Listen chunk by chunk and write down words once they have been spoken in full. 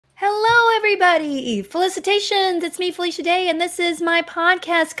everybody. Felicitations. It's me, Felicia Day, and this is my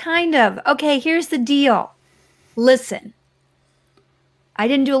podcast, kind of. Okay, here's the deal. Listen, I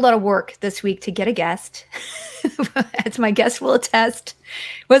didn't do a lot of work this week to get a guest. As my guest will attest.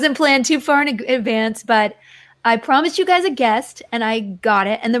 Wasn't planned too far in advance, but I promised you guys a guest, and I got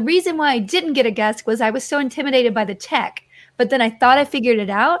it. And the reason why I didn't get a guest was I was so intimidated by the tech. But then I thought I figured it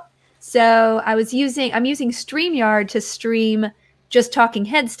out. So I'm using StreamYard to stream just talking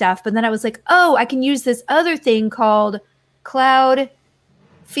head stuff. But then I was like, oh, I can use this other thing called Cloud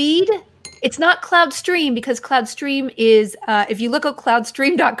Feed. It's not Cloud Stream because Cloud Stream is, if you look at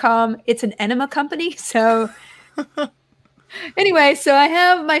cloudstream.com, it's an enema company. So anyway, so I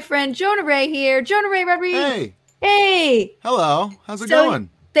have my friend Jonah Ray here. Jonah Ray Rodriguez. Hey. Hey. Hello. How's it going?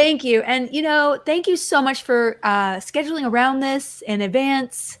 Thank you. And, thank you so much for scheduling around this in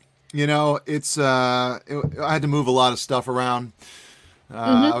advance. It's I had to move a lot of stuff around.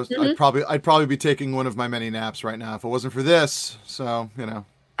 I'd probably be taking one of my many naps right now if it wasn't for this. So,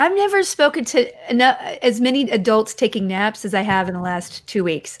 I've never spoken to as many adults taking naps as I have in the last 2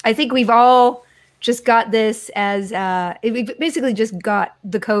 weeks. I think we've all just got this as we basically just got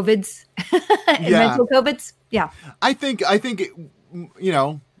the COVIDs and mental COVIDs. Yeah. I think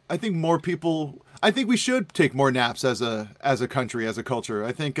more people. I think we should take more naps as a country, as a culture.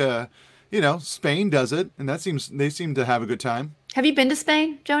 I think Spain does it, and they seem to have a good time. Have you been to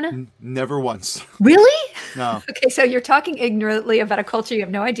Spain, Jonah? Never once. Really? No. Okay, so you're talking ignorantly about a culture you have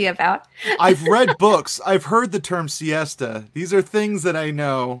no idea about. I've read books. I've heard the term siesta. These are things that I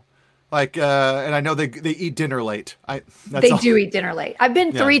know. Like, and I know they eat dinner late. They do eat dinner late. I've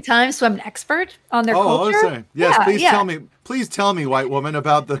been 3 times, so I'm an expert on their culture. Yes, please tell me, white woman,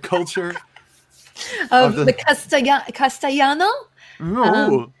 about the culture of the Castellano.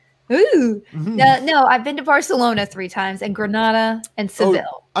 No, I've been to Barcelona 3 times and Granada and Seville.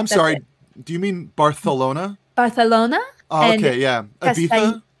 Oh, I'm sorry. Do you mean Barcelona? Barcelona. Oh, okay, yeah.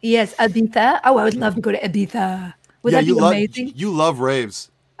 Ibiza? Yes, Ibiza. Oh, I would love to go to Ibiza. Would that be amazing? You love raves.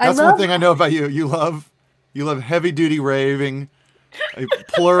 That's one thing I know about you. You love heavy duty raving,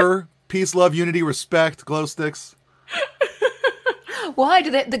 plur, peace, love, unity, respect, glow sticks. Why do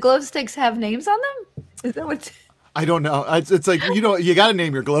the glow sticks have names on them? Is that what? I don't know. It's like you got to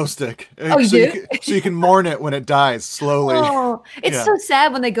name your glow stick. Oh, you do? So you can mourn it when it dies slowly. Oh, it's so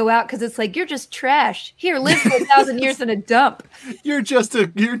sad when they go out because it's like you're just trash. Here, live for 1,000 years in a dump. You're just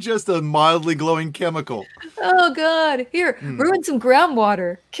a mildly glowing chemical. Oh God! Here, ruin some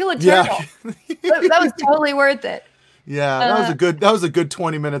groundwater. Kill a turtle. Yeah. that was totally worth it. Yeah, that was a good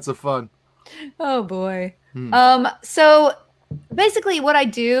 20 minutes of fun. Oh boy. So. Basically what I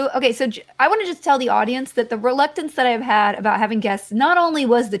do, okay, so I want to just tell the audience that the reluctance that I've had about having guests not only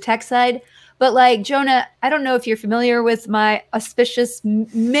was the tech side, but like, Jonah, I don't know if you're familiar with my auspicious,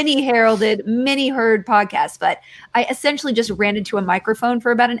 many heralded, many heard podcast, but I essentially just ran into a microphone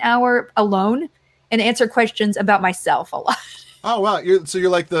for about an hour alone and answered questions about myself a lot. Oh, wow. You're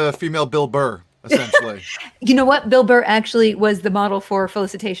like the female Bill Burr. Essentially. You know what? Bill Burr actually was the model for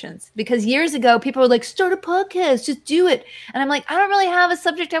Felicitations because years ago, people were like, start a podcast, just do it. And I'm like, I don't really have a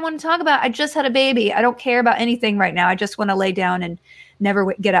subject I want to talk about. I just had a baby. I don't care about anything right now. I just want to lay down and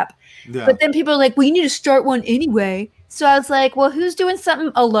never get up. Yeah. But then people are like, well, you need to start one anyway. So I was like, well, who's doing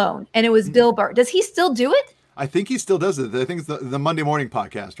something alone? And it was Bill Burr. Does he still do it? I think he still does it. I think it's the Monday morning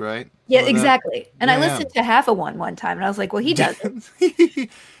podcast, right? Yeah, exactly. And I listened to half of one time, and I was like, "Well, he does it."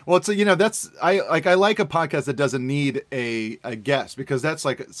 Well, so I like a podcast that doesn't need a guest because that's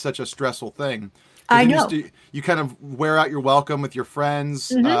like such a stressful thing. I know. You kind of wear out your welcome with your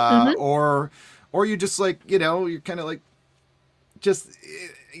friends, or you just like you're kind of like just.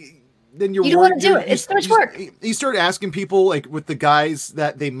 Then you don't want to do it. It's too much work. You start asking people like with the guys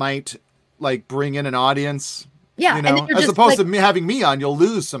that they might like bring in an audience. Yeah, and as opposed to having me on, you'll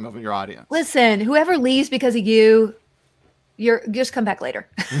lose some of your audience. Listen, whoever leaves because of you're just come back later.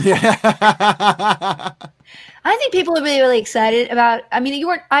 Yeah. I think people are really, really excited about. I mean,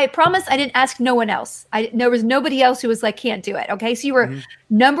 I promise I didn't ask no one else. There was nobody else who was like, can't do it. Okay, so you were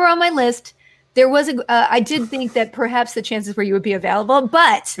number on my list. There was I did think that perhaps the chances were you would be available,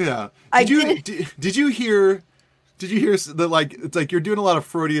 but yeah. Did you hear? Did you hear the like? It's like you're doing a lot of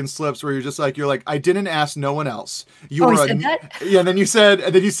Freudian slips where you're like, I didn't ask no one else. You said that? Yeah. And then you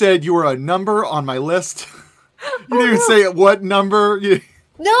said you were a number on my list. You didn't even say what number.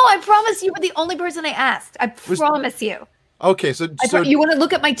 No, I promise you were the only person I asked. I promise you. Okay, so you want to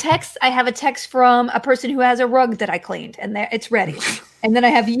look at my text? I have a text from a person who has a rug that I cleaned, and it's ready. And then I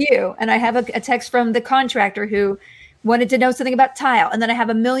have you, and I have a text from the contractor who wanted to know something about tile. And then I have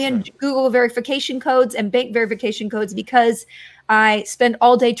a million Google verification codes and bank verification codes because I spend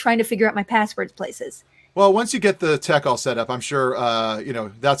all day trying to figure out my passwords places. Well, once you get the tech all set up, I'm sure,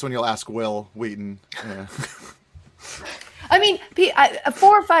 that's when you'll ask Will Wheaton. Yeah. I mean, 4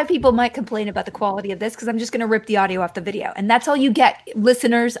 or 5 people might complain about the quality of this because I'm just going to rip the audio off the video, and that's all you get,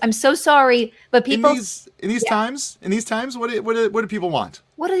 listeners. I'm so sorry, but people in these times, what do people want?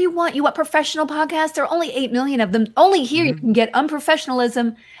 What do you want? You want professional podcasts? There are only 8 million of them. Only here you can get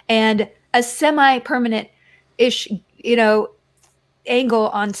unprofessionalism and a semi-permanent-ish, angle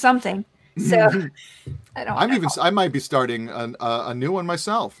on something. So I don't know. I might be starting a new one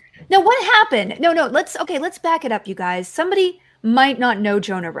myself. No, what happened? No, let's back it up, you guys. Somebody might not know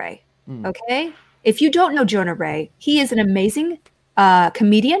Jonah Ray. Okay? If you don't know Jonah Ray, he is an amazing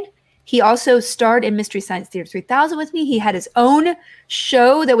comedian. He also starred in Mystery Science Theater 3000 with me. He had his own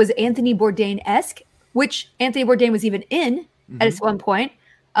show that was Anthony Bourdain-esque, which Anthony Bourdain was even in at one point.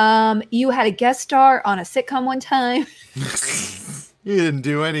 You had a guest star on a sitcom one time. You didn't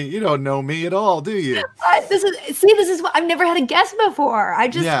do any. You don't know me at all, do you? This is what I've never had a guest before. I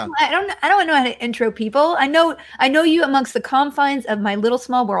don't know how to intro people. I know you amongst the confines of my little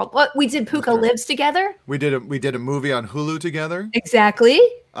small world. What we did, Puka Lives together. We did a movie on Hulu together. Exactly.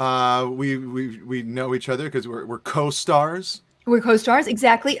 We know each other because we're co-stars. We're co-stars,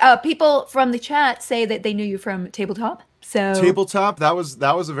 exactly. People from the chat say that they knew you from Tabletop. So Tabletop, that was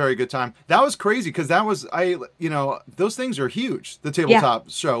a very good time. That was crazy because those things are huge. The Tabletop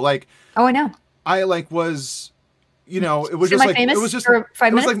show, like, oh, I know. I was, it was just like famous it was just for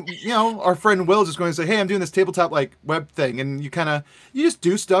 5 minutes? Like our friend Will just going to say, hey, I'm doing this tabletop like web thing, and you just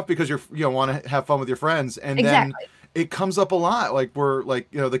do stuff because want to have fun with your friends, and then it comes up a lot. Like we're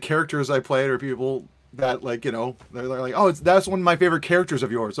like the characters I played are people that they're like, oh, that's one of my favorite characters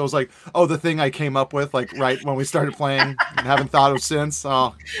of yours. So I was like, oh, the thing I came up with like right when we started playing and haven't thought of since.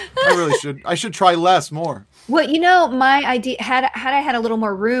 Oh, I should try more. Well, my idea had I had a little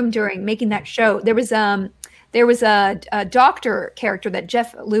more room during making that show. There was a doctor character that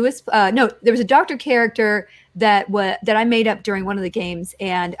Jeff Lewis. There was a doctor character that I made up during one of the games.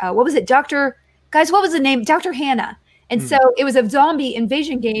 And what was it, Guys, what was the name? Dr. Hannah. And so it was a zombie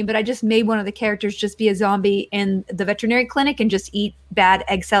invasion game, but I just made one of the characters just be a zombie in the veterinary clinic and just eat bad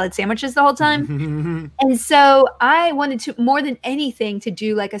egg salad sandwiches the whole time. And so I wanted to, more than anything, to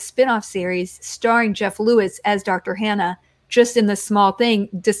do like a spin-off series starring Jeff Lewis as Dr. Hannah, just in this small thing.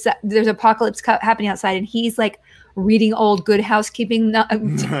 There's apocalypse happening outside, and he's like reading old Good Housekeeping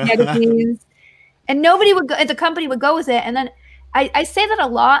magazines. And nobody would go, the company would go with it. And then I say that a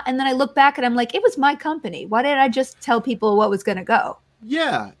lot, and then I look back and I'm like, it was my company. Why didn't I just tell people what was going to go?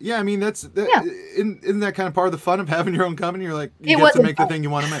 Yeah. I mean, isn't that kind of part of the fun of having your own company? You're like, you get to make the thing you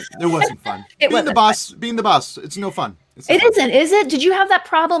want to make. It wasn't fun. Being the boss, it's no fun. It isn't, is it? Did you have that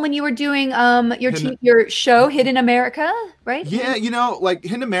problem when you were doing your show, Hidden America, right? Yeah, like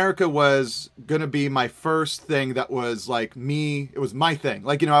Hidden America was going to be my first thing that was like me. It was my thing.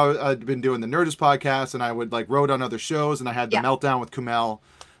 Like, I'd been doing the Nerdist podcast, and I would like wrote on other shows, and I had the Meltdown with Kumail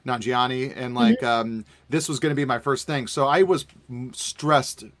Nanjiani, and like this was going to be my first thing. So I was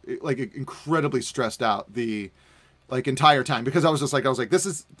stressed, like incredibly stressed out the like entire time, because I was like, this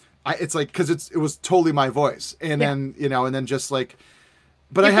is... it's like, because it was totally my voice, and then and then just like,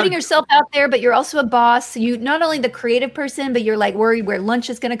 but you're putting yourself out there, but you're also a boss. You not only the creative person, but you're like worried where lunch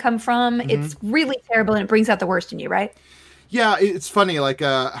is going to come from. It's really terrible, and it brings out the worst in you, right? Yeah, it's funny, like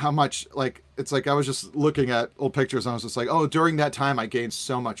how much, like, it's like I was just looking at old pictures, and I was just like, oh, during that time I gained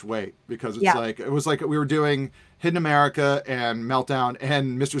so much weight, because it's like it was like we were doing Hidden America and Meltdown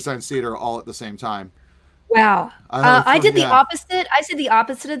and Mystery Science Theater all at the same time. Wow. I did the opposite. I said the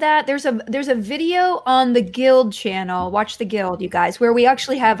opposite of that. There's a video on the Guild channel. Watch the Guild, you guys, where we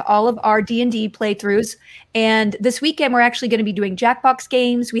actually have all of our D&D playthroughs. And this weekend, we're actually going to be doing Jackbox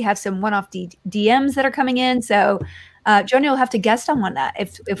games. We have some one-off DMs that are coming in. So Jonah will have to guest on one that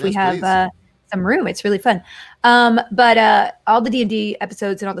if we have some room. It's really fun. But all the D&D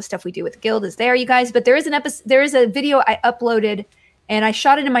episodes and all the stuff we do with the Guild is there, you guys. But there is a video I uploaded, and I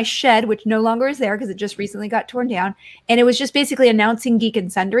shot it in my shed, which no longer is there because it just recently got torn down. And it was just basically announcing Geek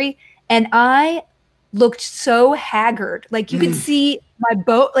and Sundry. And I looked so haggard. Like you could see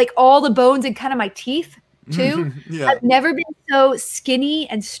my like all the bones and kind of my teeth too. I've never been so skinny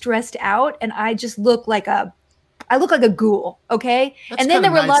and stressed out. And I just look like a ghoul. Okay. That's and then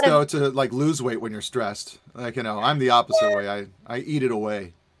there were nice, a lot to like lose weight when you're stressed. Like, I'm the opposite way. I eat it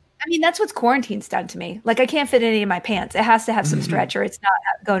away. I mean, that's what quarantine's done to me. Like, I can't fit any in my pants. It has to have some stretch, or it's not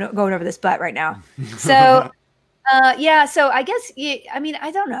going over this butt right now. So, so I guess,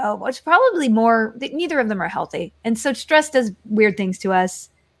 I don't know. It's probably more, neither of them are healthy. And so stress does weird things to us.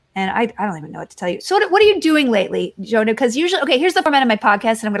 And I don't even know what to tell you. So what are you doing lately, Jonah? Because usually, okay, here's the format of my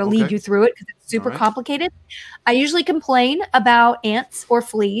podcast, and I'm going to lead you through it because it's super complicated. I usually complain about ants or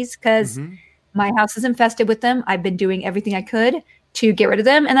fleas because my house is infested with them. I've been doing everything I could to get rid of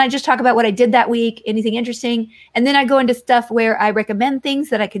them. And I just talk about what I did that week, anything interesting. And then I go into stuff where I recommend things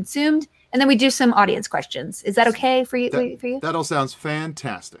that I consumed. And then we do some audience questions. Is that okay for you? That all sounds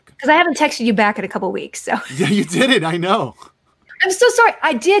fantastic. Because I haven't texted you back in a couple of weeks. So yeah, you did it. I know. I'm so sorry.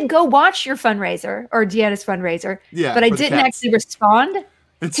 I did go watch your fundraiser or Deanna's fundraiser, but I didn't actually respond.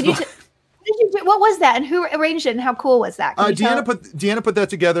 What was that, and who arranged it, and how cool was that? Deanna put that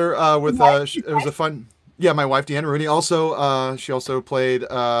together with it was a fun. Yeah, my wife Deanna Rooney. Also, she also played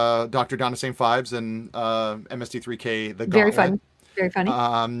Dr. Donna St. Fives and MST3K. The Very Gauntlet. fun. Very funny.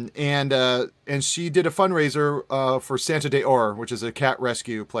 And she did a fundraiser for Santa de Or, which is a cat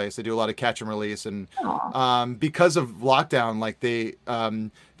rescue place. They do a lot of catch and release, and because of lockdown, like the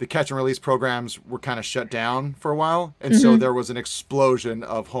catch and release programs were kind of shut down for a while, and so there was an explosion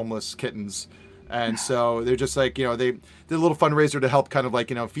of homeless kittens. And so they're just like, they did a little fundraiser to help kind of like,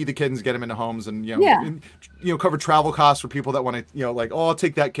 feed the kittens, get them into homes, and, cover travel costs for people that want to, like, I'll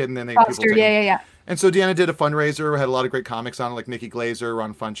take that kid. And then people take them. And so Deanna did a fundraiser, had a lot of great comics on it, like Nikki Glazer,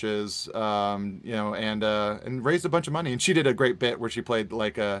 Ron Funches, and raised a bunch of money. And she did a great bit where she played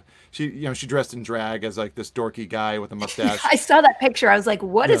like she dressed in drag as like this dorky guy with a mustache. I saw that picture. I was like,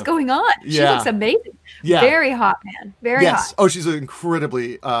 what is going on? She looks amazing. Yeah. Very hot, man. Very hot. Oh, she's an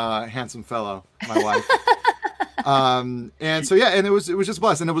incredibly handsome fellow, my wife. And so and it was just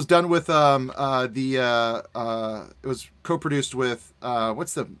blessed, and it was done with it was co-produced with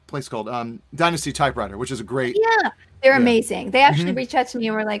what's the place called, Dynasty Typewriter, which is a great they're amazing. They actually reached out to me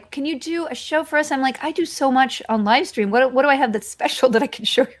and were like, can you do a show for us? I'm like, I do so much on live stream. What do I have that's special that I can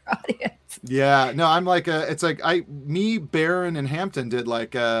show your audience? I'm like it's like me, Barron, and Hampton did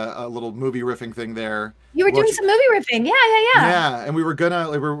like a little movie riffing thing there. You were doing some movie riffing. Yeah, and we were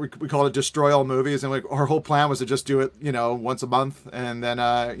gonna we called it Destroy All Movies, and like our whole plan was to just do it once a month, and then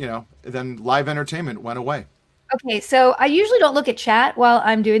then live entertainment went away. Okay, so I usually don't look at chat while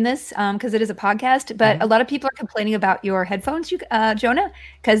I'm doing this because it is a podcast, but a lot of people are complaining about your headphones, Jonah,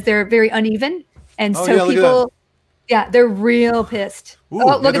 because they're very uneven, and people, they're real pissed. Ooh,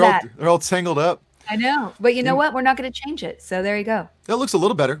 look at that! They're all tangled up. I know, but you know what? We're not going to change it. So there you go. That looks a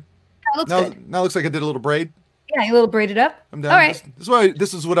little better. That looks good. Now it looks like I did a little braid. Yeah, a little braided up. I'm done. All right.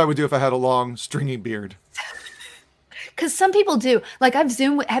 This is what I would do if I had a long, stringy beard. Because some people do. Like have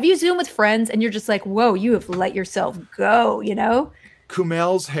you Zoomed with friends and you're just like, whoa, you have let yourself go,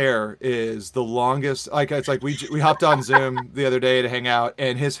 Kumail's hair is the longest. Like it's like we hopped on Zoom the other day to hang out,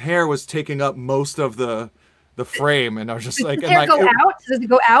 and his hair was taking up most of the frame, and I was just like, Does it go out? Does it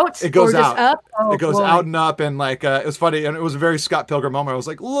go out? It goes out. Just up? Oh, it goes out and up, and like it was funny, and it was a very Scott Pilgrim moment. I was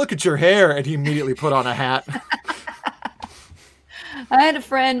like, look at your hair, and he immediately put on a hat. I had a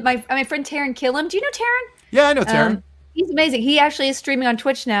friend, my friend Taryn Killam. Do you know Taryn? Yeah, I know Taryn. He's amazing. He actually is streaming on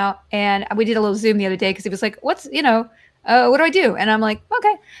Twitch now, and we did a little Zoom the other day because he was like, what do I do? And I'm like,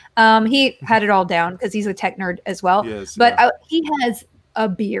 okay. He had it all down because he's a tech nerd as well. Yes, but he has a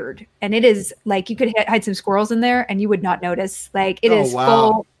beard, and it is like you could hide some squirrels in there and you would not notice. Like it is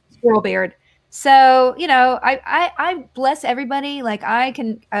full squirrel beard. So I bless everybody. Like I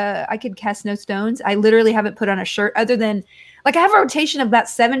could cast no stones. I literally haven't put on a shirt other than like I have a rotation of about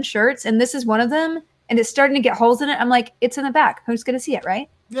 7 shirts, and this is one of them. And it's starting to get holes in it. I'm like, it's in the back. Who's going to see it, right?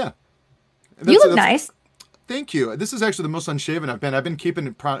 Yeah. You look nice. Thank you. This is actually the most unshaven I've been. I've been keeping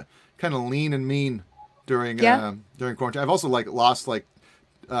it kind of lean and mean during quarantine. I've also lost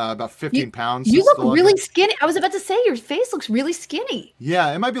about 15 pounds. You look really skinny. I was about to say your face looks really skinny.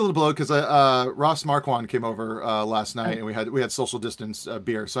 Yeah, it might be a little bloated because Ross Marquand came over last night and we had social distance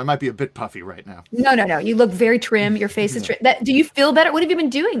beer, so I might be a bit puffy right now. No. You look very trim. Your face is trim. Do you feel better? What have you been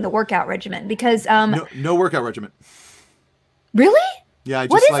doing? The workout regimen? Because no workout regimen. Really? Yeah.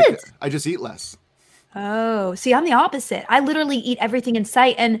 What is it? I just eat less. Oh, see, I'm the opposite. I literally eat everything in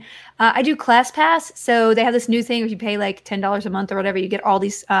sight, and I do ClassPass. So they have this new thing where you pay like $10 a month or whatever, you get all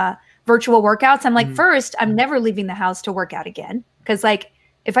these virtual workouts. I'm like, first, I'm never leaving the house to work out again because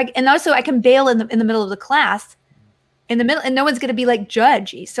and also I can bail in the middle of the class, and no one's gonna be like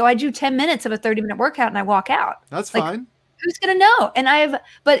judgy. So I do 10 minutes of a 30-minute workout and I walk out. That's fine. Who's gonna know? And I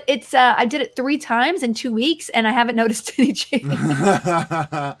did it 3 times in 2 weeks, and I haven't noticed any change.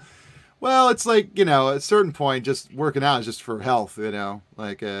 Well, it's like, at a certain point, just working out is just for health, I know.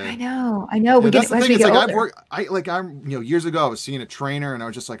 I know. That's the thing. It's like years ago, I was seeing a trainer and I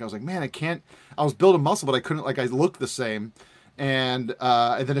was like, man, I was building muscle, but I couldn't, I looked the same. And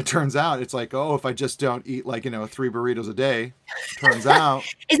then it turns out it's like, oh, if I just don't eat like, 3 burritos a day, turns out.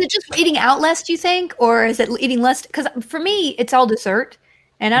 Is it just eating out less, do you think? Or is it eating less? Because for me, it's all dessert.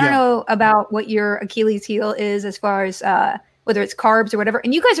 And I don't know about what your Achilles heel is as far as whether it's carbs or whatever.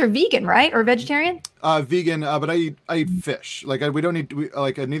 And you guys are vegan, right? Or vegetarian? Vegan, but I eat fish. Like we don't eat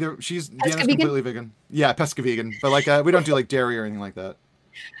neither. Deanna's completely vegan. Yeah, pesca vegan. But like we don't do like dairy or anything like that.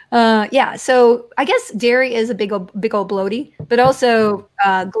 Yeah. So I guess dairy is a big old bloaty, but also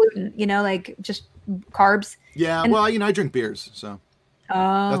gluten. Like just carbs. Yeah. Well, I drink beers, so.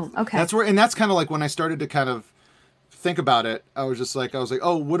 Oh, okay. That's kind of like when I started to kind of think about it. I was like,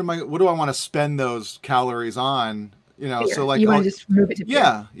 oh, what do I want to spend those calories on? Beer. So like you want to just move it to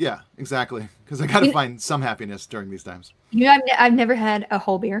beer. Yeah, exactly. Because I got to find some happiness during these times. I've never had a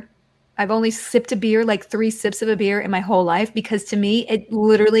whole beer. I've only sipped a beer, like 3 sips of a beer in my whole life, because to me,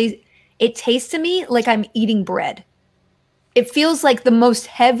 it tastes to me like I'm eating bread. It feels like the most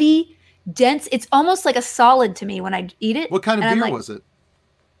heavy, dense. It's almost like a solid to me when I eat it. What kind of beer was it?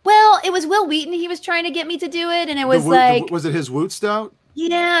 Well, it was Will Wheaton. He was trying to get me to do it, and it was was it his Woot Stout?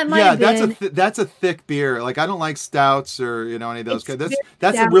 Yeah, it might have been. That's a thick beer. Like I don't like stouts or any of those.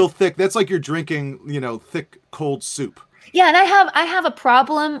 That's a real thick. That's like you're drinking thick cold soup. Yeah, and I have a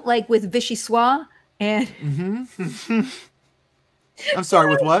problem like with Vichyssoise and. Mm-hmm. I'm sorry,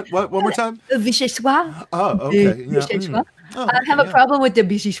 with what? What? One more time. Vichyssoise. Oh, okay. Vichyssoise. Oh, I have a problem with the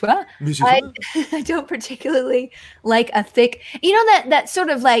Vichyssoise. I don't particularly like a thick. That sort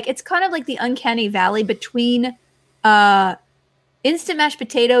of like it's kind of like the uncanny valley between instant mashed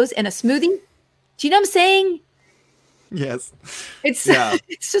potatoes and a smoothie. Do you know what I'm saying? Yes. It's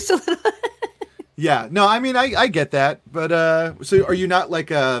just a little. Yeah. No, I mean I get that, but so are you not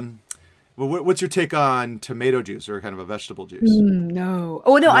like what's your take on tomato juice or kind of a vegetable juice? No.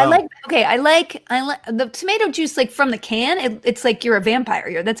 Oh no, I like the tomato juice like from the can. It's like you're a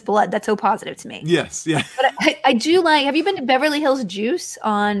vampire. That's blood. That's so positive to me. Yes. Yeah. But I do like. Have you been to Beverly Hills Juice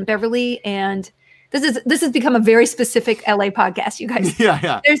on Beverly and? This has become a very specific LA podcast, you guys.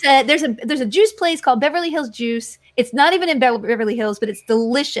 Yeah. There's a juice place called Beverly Hills Juice. It's not even in Beverly Hills, but it's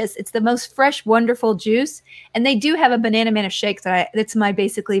delicious. It's the most fresh, wonderful juice, and they do have a banana manna shake that's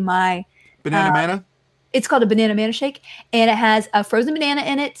basically my banana manna. It's called a banana manna shake, and it has a frozen banana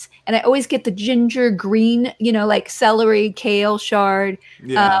in it. And I always get the ginger green, like celery, kale, chard,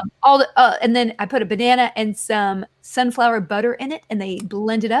 and then I put a banana and some sunflower butter in it, and they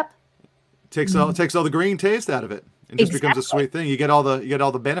blend it up. Takes all the green taste out of it, and just becomes a sweet thing. You get all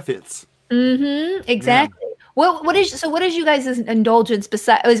the benefits. Mm-hmm. Exactly. Yeah. What is you guys' indulgence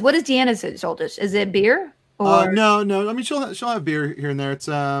besides? What is Deanna's indulgence? Is it beer? Or? No. I mean, she'll have beer here and there. It's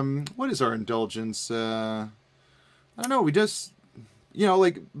what is our indulgence? I don't know. We just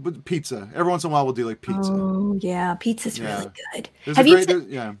like with pizza. Every once in a while, we'll do like pizza. Oh yeah, pizza's really good.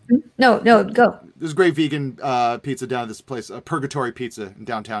 No, go. There's a great vegan pizza down at this place, Purgatory Pizza in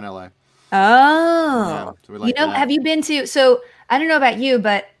downtown LA. Oh, so we like that. Have you been to? So I don't know about you,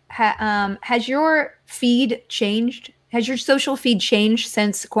 but has your feed changed? Has your social feed changed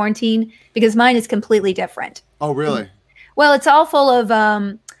since quarantine? Because mine is completely different. Oh, really? Well, it's all full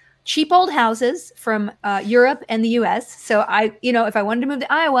of cheap old houses from Europe and the U.S. So if I wanted to move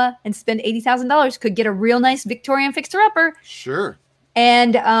to Iowa and spend $80,000, could get a real nice Victorian fixer-upper. Sure.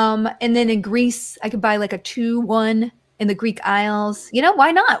 And then in Greece, I could buy like a 2-1 in the Greek Isles.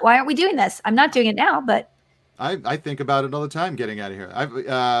 Why not? Why aren't we doing this? I'm not doing it now, but I think about it all the time getting out of here.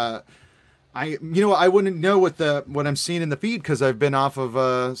 I wouldn't know what I'm seeing in the feed because I've been off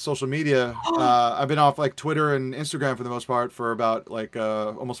of social media. I've been off like Twitter and Instagram for the most part for about like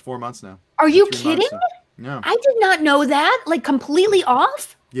almost 4 months now. Are you kidding? No. I did not know that. Like completely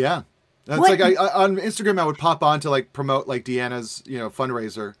off? Yeah. That's like I on Instagram I would pop on to like promote like Deanna's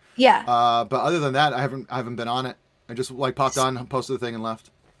fundraiser. Yeah. But other than that, I haven't been on it. I just like popped on, posted the thing, and left.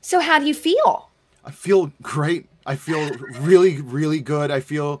 So how do you feel? I feel great. I feel really, really good. I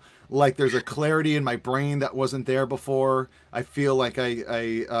feel like there's a clarity in my brain that wasn't there before. I feel like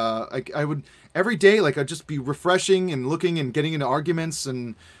I would every day like I'd just be refreshing and looking and getting into arguments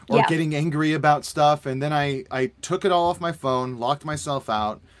or getting angry about stuff, and then I took it all off my phone, locked myself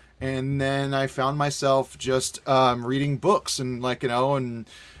out, and then I found myself just reading books and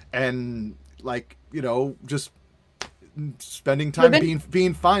just spending time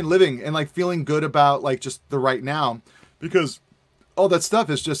being fine, living, and like feeling good about like just the right now, because all that stuff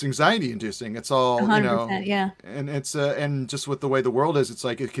is just anxiety inducing. It's all 100%, yeah. And it's and just with the way the world is, it's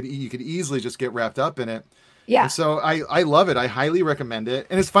like you could easily just get wrapped up in it. Yeah. And so I love it. I highly recommend it.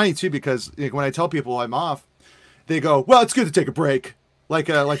 And it's funny too because like, when I tell people I'm off, they go, "Well, it's good to take a break." like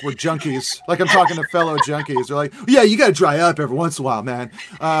we're junkies. Like I'm talking to fellow junkies. They're like, yeah, you got to dry up every once in a while, man.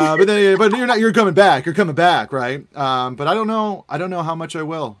 But you're coming back. You're coming back, right? But I don't know how much I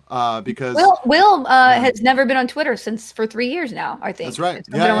will, because Will has never been on Twitter for 3 years now. I think that's right. It's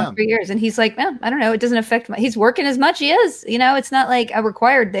been on 3 years, and he's like, man, I don't know. It doesn't affect he's working as much. He is, it's not like a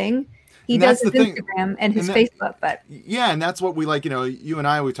required thing. He does his Instagram and his Facebook, but yeah, and that's what we like. You and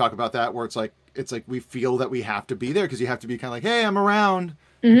I, we talk about that, where it's like we feel that we have to be there because you have to be kind of like, hey, I'm around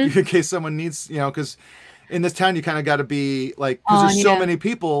in case someone needs, because in this town you kind of got to be like, because there's so many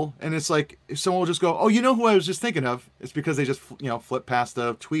people, and it's like if someone will just go, oh, you know who I was just thinking of? It's because they just flip past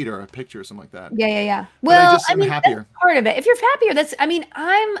a tweet or a picture or something like that. Yeah. Well, I'm happier. That's part of it. If you're happier,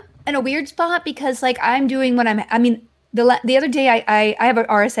 I'm in a weird spot because like I'm doing what the other day I have an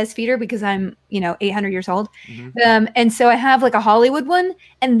RSS feeder because I'm 800 years old, and so I have like a Hollywood one,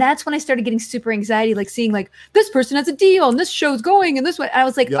 and that's when I started getting super anxiety, like seeing like this person has a deal and this show's going and this one. I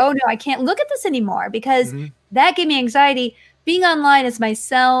was like, oh no, I can't look at this anymore because that gave me anxiety. Being online is my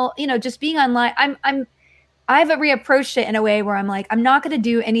cell, just being online. I've reapproached it in a way where I'm like, I'm not going to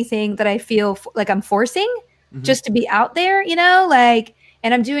do anything that I feel like I'm forcing just to be out there,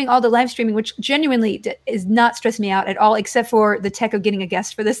 and I'm doing all the live streaming, which genuinely is not stressing me out at all, except for the tech of getting a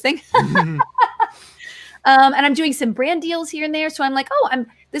guest for this thing. And I'm doing some brand deals here and there. So I'm like, oh,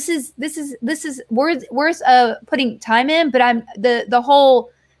 this is worth putting time in. But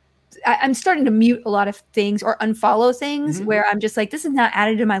I'm starting to mute a lot of things or unfollow things where I'm just like, this is not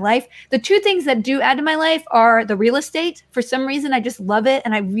added to my life. The two things that do add to my life are the real estate. For some reason, I just love it.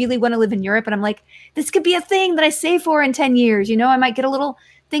 And I really want to live in Europe. And I'm like, this could be a thing that I save for in 10 years. I might get a little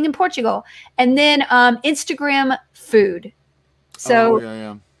thing in Portugal. And then Instagram food.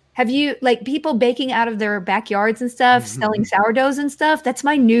 So have you like people baking out of their backyards and stuff, selling sourdoughs and stuff? That's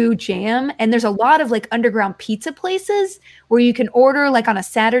my new jam. And there's a lot of like underground pizza places where you can order like on a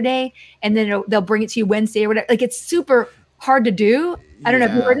Saturday and then they'll bring it to you Wednesday or whatever. Like it's super hard to do. I don't know.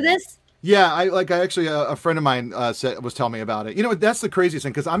 Have you heard of this? Yeah, I actually a friend of mine was telling me about it. That's the craziest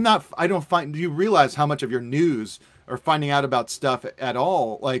thing because do you realize how much of your news or finding out about stuff at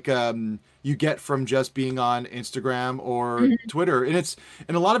all like you get from just being on Instagram or Twitter, and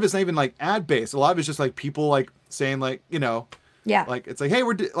a lot of it's not even like ad based. A lot of it's just like people like saying like like it's like, hey,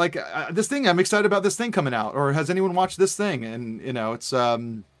 we're this thing, I'm excited about this thing coming out, or has anyone watched this thing? And it's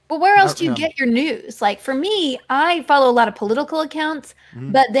Well, where else do you get your news? Like for me, I follow a lot of political accounts,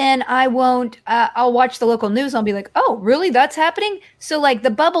 but then I won't, I'll watch the local news. I'll be like, oh, really? That's happening? So like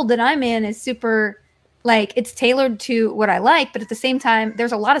the bubble that I'm in is super, like it's tailored to what I like. But at the same time,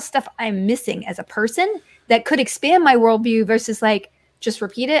 there's a lot of stuff I'm missing as a person that could expand my worldview versus like just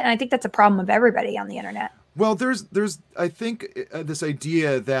repeat it. And I think that's a problem of everybody on the internet. Well, there's I think this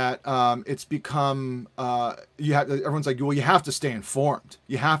idea that it's become everyone's like, well, you have to stay informed.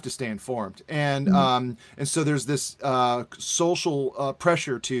 You have to stay informed, and so there's this social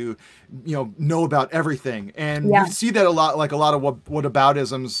pressure to know about everything, and you see that a lot, like a lot of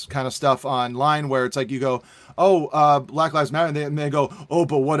whataboutisms kind of stuff online, where it's like you go, oh, Black Lives Matter, and they go, oh,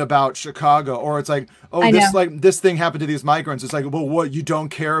 but what about Chicago? Or it's like, oh, this thing happened to these migrants. It's like, well, what, you don't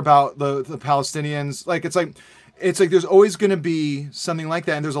care about the Palestinians? Like, it's like there's always going to be something like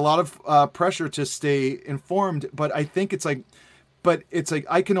that, and there's a lot of pressure to stay informed. But I think it's like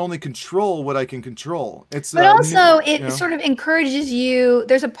I can only control what I can control. But also it sort of encourages you.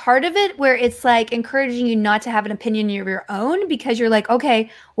 There's a part of it where it's like encouraging you not to have an opinion of your own, because you're like, okay,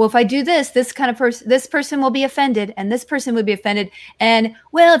 well, if I do this kind of person, this person will be offended, and this person would be offended. And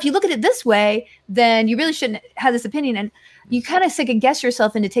well, if you look at it this way, then you really shouldn't have this opinion. And you kind of second guess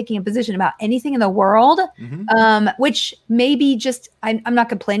yourself into taking a position about anything in the world, which maybe just, I'm not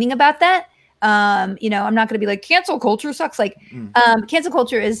complaining about that. I'm not going to be like cancel culture sucks. Like, cancel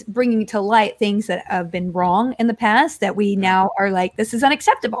culture is bringing to light things that have been wrong in the past that we now are like, this is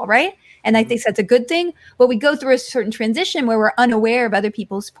unacceptable. Right. And I think that's a good thing, but we go through a certain transition where we're unaware of other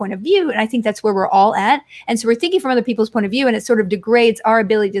people's point of view. And I think that's where we're all at. And so we're thinking from other people's point of view, and it sort of degrades our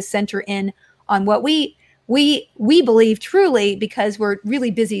ability to center in on what we believe truly, because we're really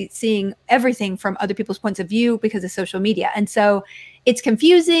busy seeing everything from other people's points of view because of social media. And so it's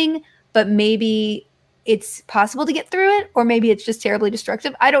confusing, but maybe it's possible to get through it, or maybe it's just terribly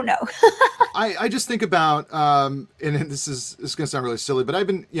destructive. I don't know. I just think about, and this is going to sound really silly, but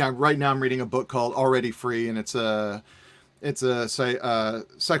right now I'm reading a book called Already Free, and it's a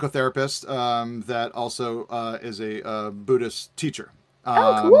psychotherapist that also is a Buddhist teacher.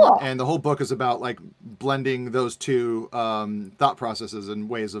 Cool. And the whole book is about like blending those two thought processes and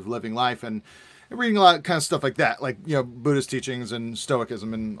ways of living life. And reading a lot of kind of stuff like that, like, you know, Buddhist teachings and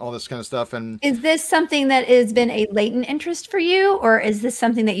Stoicism and all this kind of stuff. And is this something that has been a latent interest for you, or is this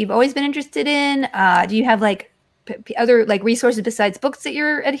something that you've always been interested in? Do you have like other like resources besides books that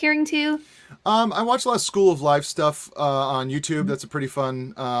you're adhering to? I watch a lot of School of Life stuff on YouTube. That's a pretty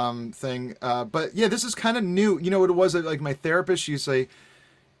fun thing. But yeah, this is kind of new. You know what it was? Like my therapist, she's like,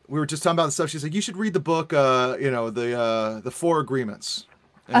 we were just talking about the stuff. She's like, you should read the book, you know, the Four Agreements.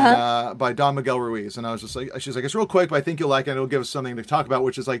 And, by Miguel Ruiz. And I was just like, she's like, it's real quick, but I think you'll like it. It'll give us something to talk about,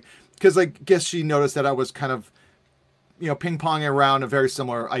 which is like, because I guess she noticed that I was kind of, you know, ping-ponging around a very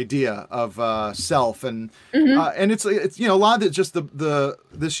similar idea of self. And it's, you know, a lot of it just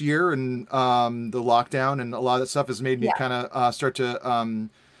this year and the lockdown and a lot of that stuff has made me kind of start to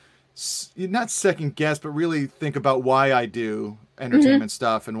not second guess, but really think about why I do entertainment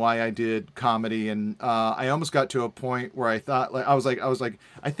stuff and why I did comedy. And I almost got to a point where I thought, like, I was like,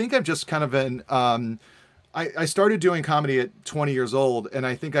 I think I've just kind of been, I started doing comedy at 20 years old, and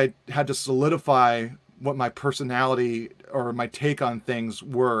I think I had to solidify what my personality or my take on things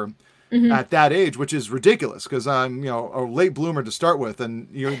were at that age, which is ridiculous because I'm, you know, a late bloomer to start with, and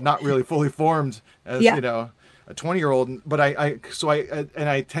you're not really fully formed as, you know, a 20-year-old. But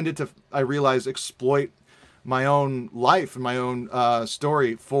I tended to, I realized, exploit my own life and my own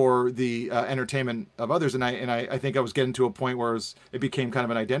story for the entertainment of others, and I think I was getting to a point where it became kind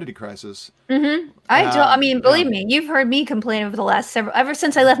of an identity crisis. I mean, believe me, you've heard me complain over the last ever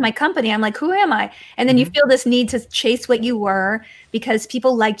since I left my company. I'm like, who am I? And then you feel this need to chase what you were because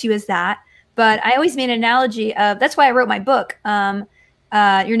people liked you as that. But I always made an analogy of, that's why I wrote my book.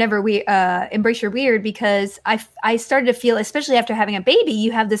 You're never embrace your weird, because I started to feel, especially after having a baby,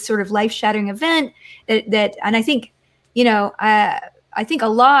 you have this sort of life-shattering event that and I think, you know, I think a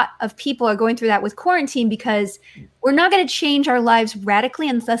lot of people are going through that with quarantine because we're not going to change our lives radically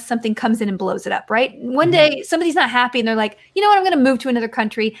unless something comes in and blows it up, right? One day somebody's not happy and they're like, you know what, I'm going to move to another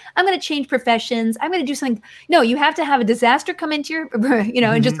country. I'm going to change professions. I'm going to do something. No, you have to have a disaster come into your, you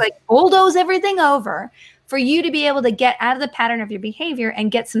know, and just like bulldoze everything over for you to be able to get out of the pattern of your behavior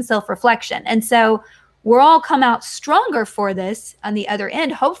and get some self-reflection. And so we'll all come out stronger for this on the other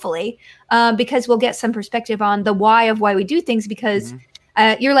end, hopefully, because we'll get some perspective on the why of why we do things, because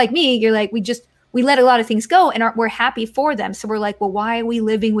you're like me, you're like, we let a lot of things go and we're happy for them. So we're like, well, why are we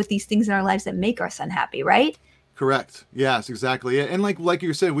living with these things in our lives that make us unhappy, right? Correct. Yes, exactly. And like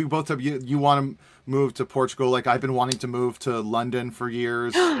you said, we both have, you want to move to Portugal. Like I've been wanting to move to London for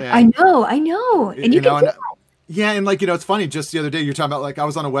years. And, I know. And you can do that. Yeah, and like, you know, it's funny, just the other day you're talking about, like, I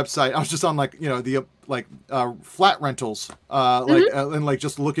was on a website, I was just on, like, you know, the flat rentals, and like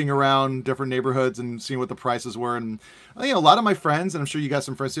just looking around different neighborhoods and seeing what the prices were. And you know, a lot of my friends, and I'm sure you got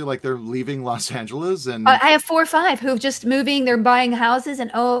some friends too, like they're leaving Los Angeles. And I have 4 or 5 who've just moving, they're buying houses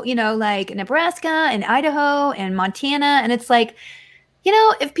and you know, like Nebraska and Idaho and Montana. And it's like, you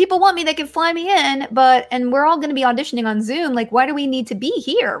know, if people want me, they can fly me in, and we're all going to be auditioning on Zoom. Like, why do we need to be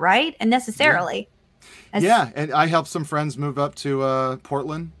here, right? And necessarily. And I helped some friends move up to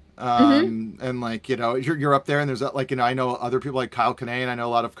Portland, and like, you know, you're up there, and there's like, you know, I know other people like Kyle Kinane. I know a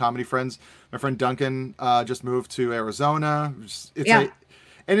lot of comedy friends. My friend Duncan just moved to Arizona. It's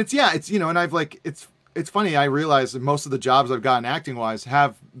you know, and I've like, it's funny. I realize that most of the jobs I've gotten acting wise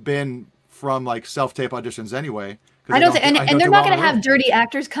have been from like self-tape auditions anyway. I don't think, and they're not going to have dirty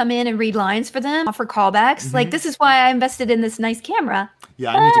actors come in and read lines for them for callbacks. Like, this is why I invested in this nice camera.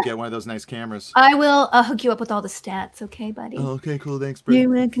 Yeah, I need to get one of those nice cameras. I will hook you up with all the stats, okay, buddy? Oh, okay, cool. Thanks, Brit. You're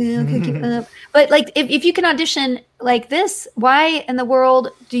welcome. I'll hook you up. But like, if you can audition like this, why in the world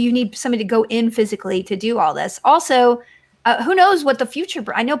do you need somebody to go in physically to do all this? Also, who knows what the future?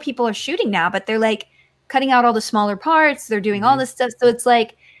 I know people are shooting now, but they're like cutting out all the smaller parts. They're doing all this stuff, so it's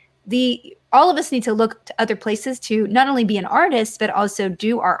like all of us need to look to other places to not only be an artist, but also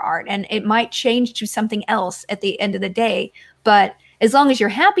do our art. And it might change to something else at the end of the day. But as long as you're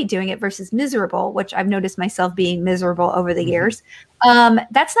happy doing it versus miserable, which I've noticed myself being miserable over the years,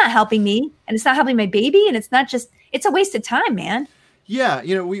 that's not helping me. And it's not helping my baby. And it's a waste of time, man. Yeah.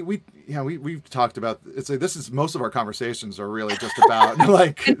 You know, we've talked about, it's like, most of our conversations are really just about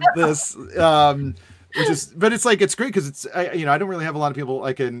like this, but it's like, it's great because it's, you know, I don't really have a lot of people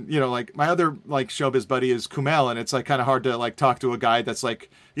I can, you know, like my other like showbiz buddy is Kumail, and it's like kind of hard to like talk to a guy that's like,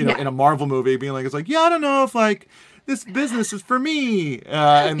 you know, in a Marvel movie being like, it's like, yeah, I don't know if like this business is for me.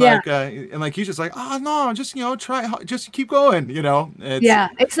 And like he's just like, oh no, just, you know, just keep going, you know.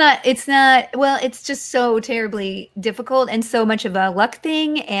 It's not, well, it's just so terribly difficult and so much of a luck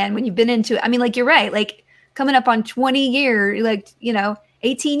thing. And when you've been into it, I mean, like, you're right, like coming up on 20 years, like, you know,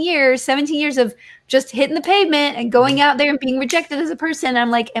 18 years, 17 years of just hitting the pavement and going out there and being rejected as a person.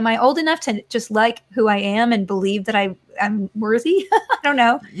 I'm like, am I old enough to just like who I am and believe that I'm worthy? I don't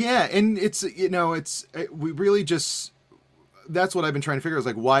know. Yeah. And it's, we really just, that's what I've been trying to figure out, is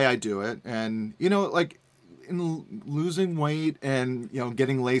like why I do it. And, like in losing weight and,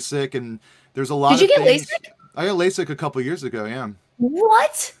 getting LASIK, and there's a lot of things. Did you get LASIK? I got LASIK a couple years ago. Yeah.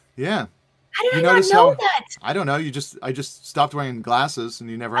 What? Yeah. How did I not know that? I don't know. I just stopped wearing glasses, and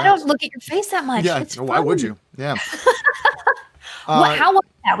you never asked. I don't look at your face that much. Yeah. Why would you? Yeah. How was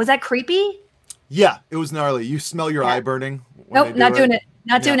that? Was that creepy? Yeah, it was gnarly. You smell your eye burning. Nope, not doing it.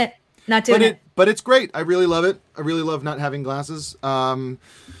 Not doing it. Not doing it. But it's great. I really love it. I really love not having glasses.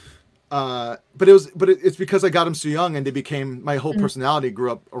 But it's because I got them so young, and they became, my whole personality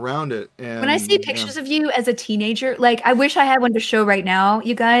grew up around it. And when I see pictures of you as a teenager, like I wish I had one to show right now,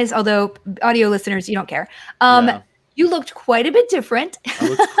 you guys, although audio listeners, you don't care. You looked quite a bit different.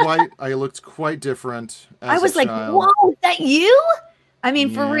 I looked quite different. I was like, whoa, is that you? I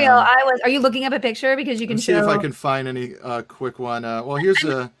mean, for real, are you looking up a picture? Because you can see if I can find any quick one. Well, here's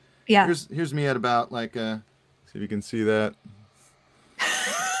here's me at about like, see if you can see that.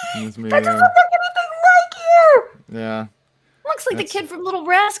 Me, that doesn't look anything like you. Yeah. Looks like the kid from Little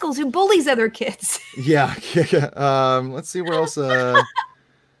Rascals who bullies other kids. Yeah. Let's see where else. Oh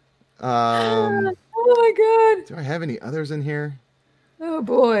my God. Do I have any others in here? Oh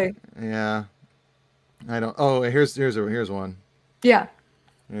boy. Yeah. I don't. Oh, here's one. Yeah.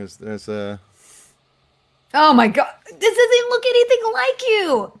 There's Oh my God. This doesn't look anything like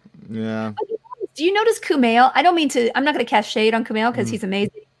you. Yeah. Do you notice Kumail? I'm not going to cast shade on Kumail because he's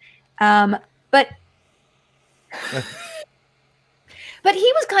amazing. But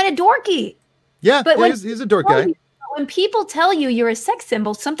he was kind of dorky. Yeah, but he's a dork guy. When people tell you you're a sex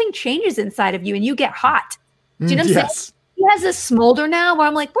symbol, something changes inside of you and you get hot. Do you know what I'm saying? He has a smolder now where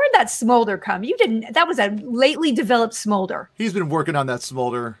I'm like, where'd that smolder come? You didn't. That was a lately developed smolder. He's been working on that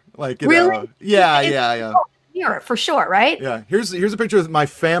smolder. Like, really? Yeah. Mirror for sure, right? Yeah. Here's a picture of my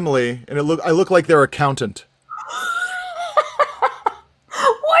family, and I look like their accountant.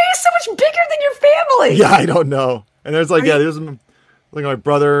 Why are you so much bigger than your family? Yeah, I don't know. And there's like, there's like my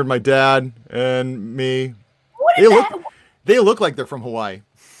brother, my dad, and me. They look like they're from Hawaii.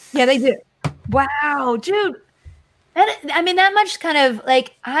 Yeah, they do. Wow, dude. That much kind of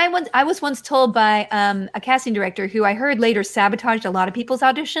like I was once told by a casting director who I heard later sabotaged a lot of people's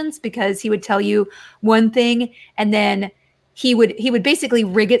auditions because he would tell you one thing and then he would basically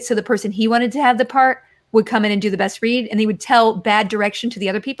rig it so the person he wanted to have the part would come in and do the best read, and he would tell bad direction to the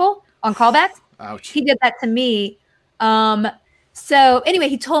other people on callbacks. Ouch. He did that to me. So anyway,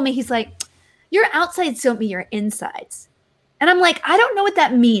 he told me, he's like, your outsides don't mean your insides. And I'm like, I don't know what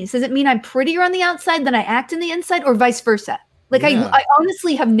that means. Does it mean I'm prettier on the outside than I act in the inside, or vice versa? Like, I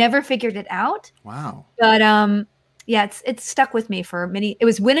honestly have never figured it out. Wow. But yeah, it's stuck with me for many. It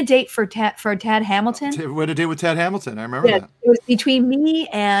was Win a Date for Tad Hamilton. Win a Date with Tad Hamilton. I remember that. It was between me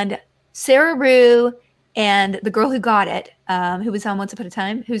and Sarah Rue and the girl who got it, who was on Once Upon a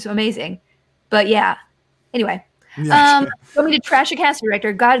Time, who's amazing. But yeah, anyway. Yeah. Want me to trash a casting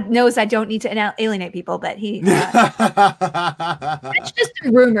director? God knows I don't need to alienate people, but that's just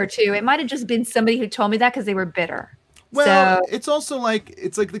a rumor too. It might have just been somebody who told me that because they were bitter. Well, it's also like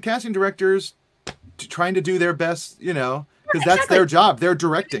the casting directors trying to do their best, because that's their job. They're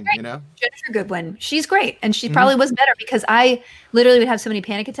directing, Jennifer Goodwin, she's great, and she probably was better because I literally would have so many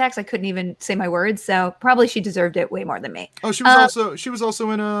panic attacks I couldn't even say my words. So probably she deserved it way more than me. Oh, she was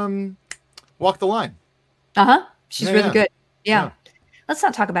also in Walk the Line. She's really good. Yeah. Let's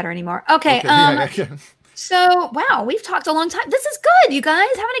not talk about her anymore. Okay. So, wow, we've talked a long time. This is good, you guys.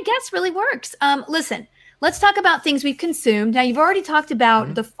 Having a guest really works. Listen, let's talk about things we've consumed. Now, you've already talked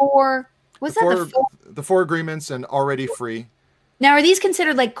about the four. The four agreements and Already Free. Now, are these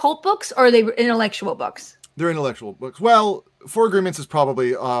considered like cult books or are they intellectual books? They're intellectual books. Well, Four Agreements is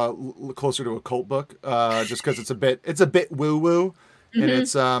probably closer to a cult book, just because it's a bit woo woo, and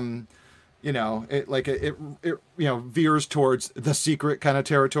it's it veers towards The Secret kind of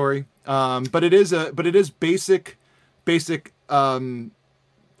territory. But it is basic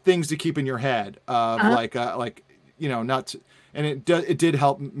things to keep in your head, not and it did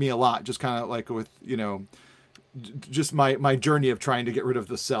help me a lot, just kind of like with just my journey of trying to get rid of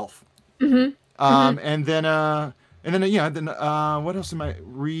the self. And then what else am I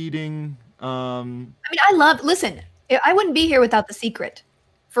reading? Listen, I wouldn't be here without The Secret.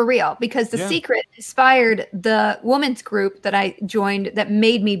 For real, because The Secret inspired the women's group that I joined that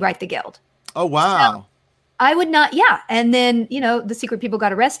made me write the Guild. Oh, wow. So I would not, and then, The Secret people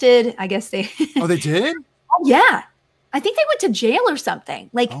got arrested. I guess they... Oh, they did? Oh, yeah. I think they went to jail or something.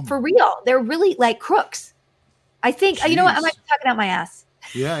 Like for real. They're really like crooks. I think, you know what? I might be talking out my ass.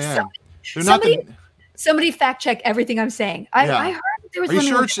 Yeah, yeah. Somebody fact check everything I'm saying. I heard there was. Are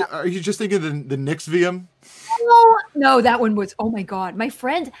you sure? Are you just thinking the Knicks VM? No, that one was. Oh my god, my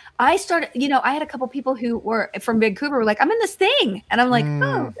friend. I started. You know, I had a couple people who were from Vancouver. Were like, I'm in this thing, and I'm like,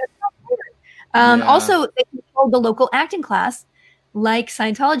 oh, that's not weird. Also, they controlled the local acting class, like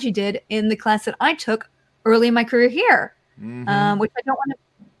Scientology did in the class that I took early in my career here. Which I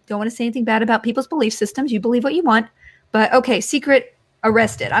don't want to say anything bad about people's belief systems. You believe what you want, but okay, secret.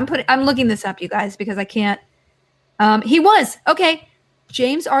 Arrested. I'm looking this up, you guys, because I can't. He was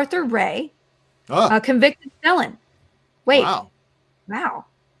James Arthur Ray, a convicted felon. Wait, wow.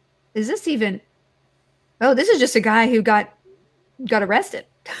 Is this even? Oh, this is just a guy who got arrested.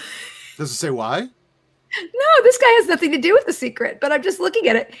 Does it say why? No, this guy has nothing to do with the secret, but I'm just looking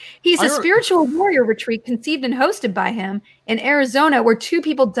at it. He's a spiritual warrior retreat conceived and hosted by him in Arizona, where 2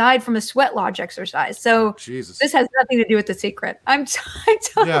 people died from a sweat lodge exercise. So this has nothing to do with the secret. I'm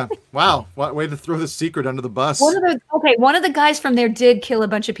totally. Yeah. Wow. What way to throw the secret under the bus. One of the guys from there did kill a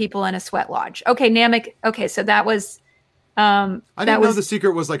bunch of people in a sweat lodge. Okay, Namek. Okay, so that was. I didn't know the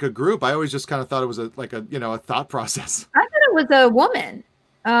secret was like a group. I always just kind of thought it was a thought process. I thought it was a woman.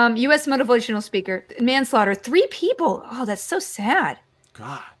 U.S. motivational speaker, manslaughter, 3 people. Oh, that's so sad.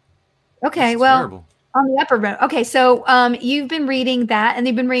 God. Okay, well, terrible. On the upper rim. Okay, so you've been reading that, and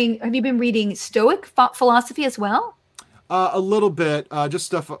have you been reading Stoic philosophy as well? A little bit, just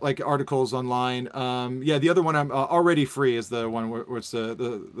stuff like articles online. The other one, I'm Already Free is the one where it's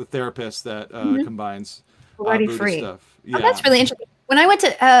the therapist that combines Already Buddhist Free stuff. Yeah. Oh, that's really interesting. When I went to,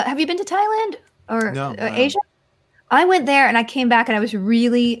 have you been to Thailand or Asia? I went there and I came back and I was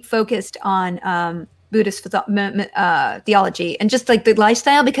really focused on Buddhist theology and just like the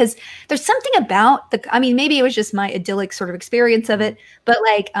lifestyle, because there's something about maybe it was just my idyllic sort of experience of it, but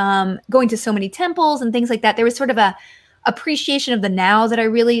like going to so many temples and things like that, there was sort of a appreciation of the now that I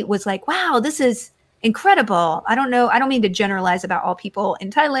really was like, wow, this is incredible. I don't mean to generalize about all people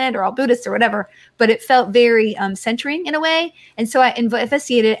in Thailand or all Buddhists or whatever, but it felt very centering in a way. And so I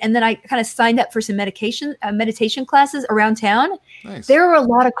investigated, and then I kind of signed up for some meditation classes around town. Nice. There are a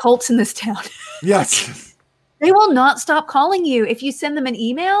lot of cults in this town. Yes. They will not stop calling you if you send them an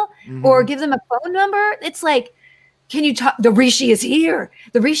email or give them a phone number. It's like, can you talk? The Rishi is here.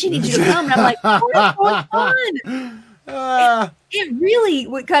 The Rishi needs you to come. And I'm like, what's going on? It really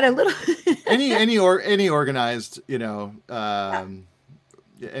got a little any organized, anything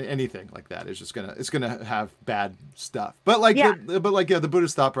like that is just gonna have bad stuff. But the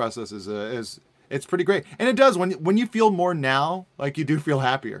Buddhist thought process is it's pretty great, and it does when you feel more now, like you do feel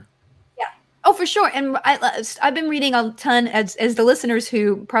happier. Oh, for sure. And I've been reading a ton, as the listeners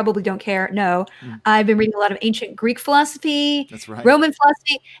who probably don't care know, I've been reading a lot of ancient Greek philosophy, that's right, Roman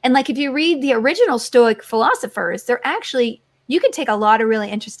philosophy. And like, if you read the original Stoic philosophers, they're actually, you can take a lot of really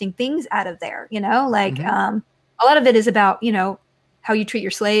interesting things out of there, like a lot of it is about, how you treat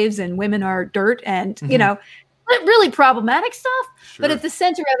your slaves and women are dirt and, really problematic stuff. Sure. But at the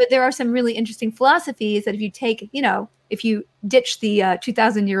center of it, there are some really interesting philosophies that if you take, if you ditch the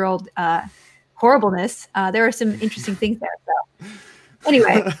 2,000-year-old horribleness, there are some interesting things there. So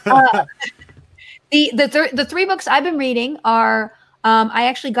anyway, the 3 books I've been reading are, I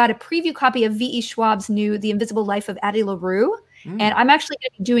actually got a preview copy of V.E. Schwab's new The Invisible Life of Addie Larue. And I'm actually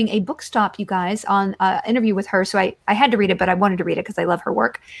going to be doing a book stop, you guys, on interview with her. So I had to read it, but I wanted to read it because I love her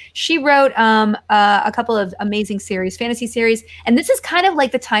work. She wrote a couple of amazing series, fantasy series. And this is kind of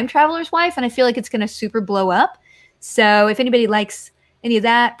like The Time Traveler's Wife. And I feel like it's going to super blow up. So if anybody likes any of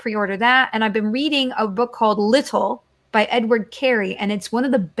that, pre-order that. And I've been reading a book called Little by Edward Carey, and it's one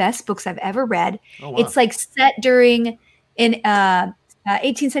of the best books I've ever read. Oh, wow. It's like set in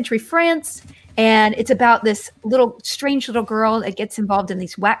 18th century France, and it's about this strange little girl that gets involved in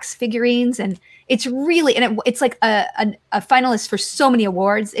these wax figurines, and it's really, and it's like a finalist for so many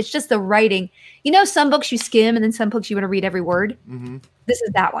awards. It's just the writing. Some books you skim, and then some books you want to read every word. Mm-hmm. This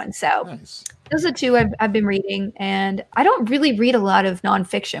is that one. So nice. Those are 2 I've been reading, and I don't really read a lot of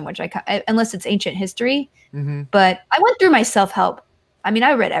nonfiction, which unless it's ancient history. Mm-hmm. But I went through my self-help. I mean,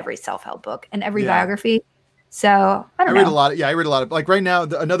 I read every self-help book and every biography. So I don't know. I read a lot of, like right now,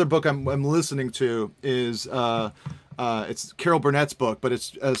 another book I'm listening to is it's Carol Burnett's book, but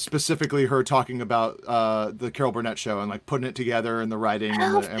it's specifically her talking about the Carol Burnett show and like putting it together and the writing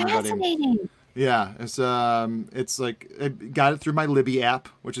and fascinating. Yeah, it's like I got it through my Libby app,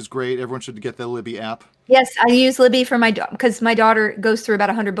 which is great. Everyone should get the Libby app. Yes, I use Libby for because my daughter goes through about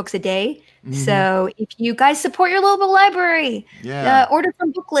 100 books a day. Mm-hmm. So if you guys support your local library, order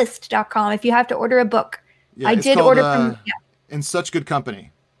from booklist.com if you have to order a book. Yeah, I did order from In Such Good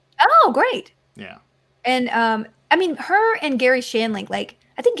Company. Oh, great. Yeah. And I mean, her and Gary Shandling, like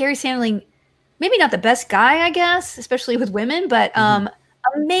I think Gary Shandling, maybe not the best guy, I guess, especially with women, but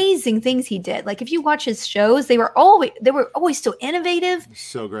amazing things he did. Like if you watch his shows, they were always so innovative.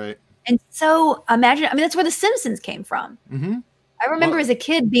 So great. And so imagine, I mean, that's where The Simpsons came from. Mm-hmm. I remember as a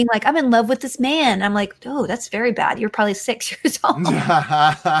kid being like, I'm in love with this man. I'm like, oh, that's very bad. You're probably 6 years old.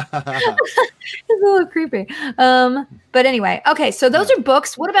 It's a little creepy. But anyway, okay. So those are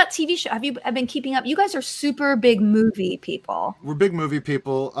books. What about TV show? I've been keeping up. You guys are super big movie people. We're big movie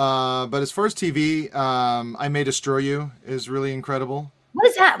people. But as far as TV, I May Destroy You is really incredible. What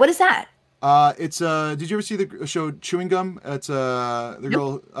is that? What is that? It's did you ever see the show Chewing Gum? It's the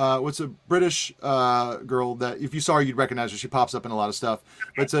girl what's a British girl that if you saw her you'd recognize her. She pops up in a lot of stuff.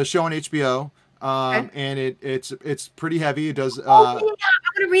 But it's a show on HBO. And it's pretty heavy. It does I'm gonna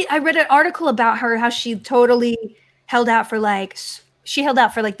read. I read an article about her, how she totally held out for like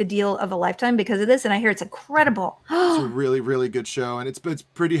the deal of a lifetime because of this, and I hear it's incredible. It's a really, really good show, and it's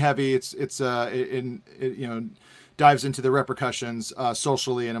pretty heavy. It dives into the repercussions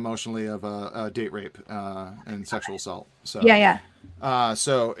socially and emotionally of a date rape and sexual assault. So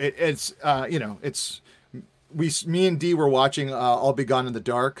so me and Dee were watching All Be Gone in the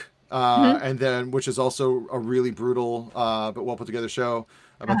Dark, and then which is also a really brutal but well put together show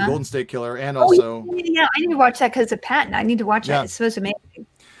about the Golden State Killer, and also I need to watch that because of Patton. I need to watch it. It's supposed to be amazing.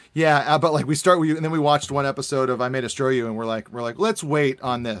 Yeah, but like and then we watched one episode of I May Destroy You, and we're like, let's wait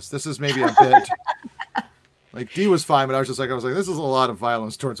on this. This is maybe a bit. Like Dee was fine, but I was like, this is a lot of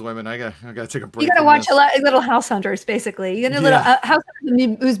violence towards women. I gotta take a break. You gotta watch a Little House Hunters, basically. You gotta Little House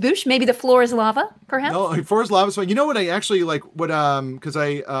Hunters, Boosh. Maybe The Floor is Lava, perhaps. No, Floor is Lava is fine. You know what? I actually like because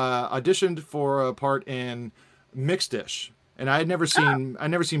I auditioned for a part in Mixed-ish. And I had never seen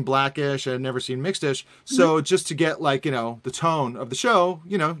Blackish. I had never seen Mixed-ish. So just to get the tone of the show,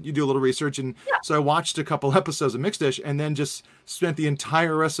 you do a little research. And so I watched a couple episodes of Mixed-ish and then just spent the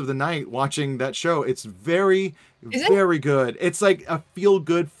entire rest of the night watching that show. It's very good. It's like a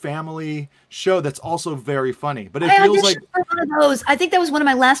feel-good family show that's also very funny. But it feels like one of those. I think that was one of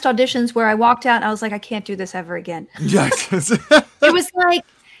my last auditions where I walked out and I was like, I can't do this ever again. Yes. It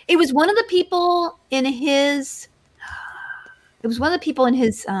was one of the people in his. It was one of the people in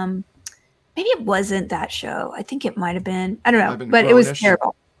his, maybe it wasn't that show. I think it might have been. I don't know, but it was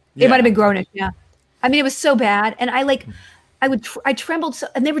terrible. Yeah. It might have been Grownish, yeah. I mean, it was so bad. And I trembled. So,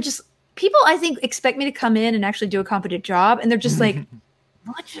 and they were just, people I think expect me to come in and actually do a competent job. And they're just like,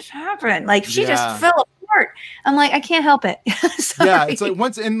 what just happened? Like, she just fell apart. I'm like, I can't help it. Yeah, it's like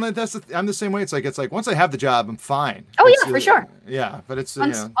I'm the same way. It's like once I have the job, I'm fine. Oh yeah, for sure. Yeah, but it's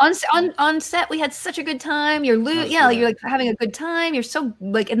on set we had such a good time. You're like having a good time. You're so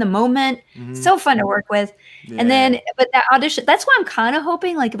like in the moment. So fun to work with. Yeah. And then, but that audition, that's why I'm kind of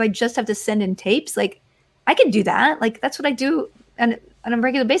hoping like if I just have to send in tapes, like I can do that. Like that's what I do on a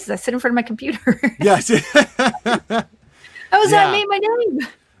regular basis. I sit in front of my computer. Yes. I made my name.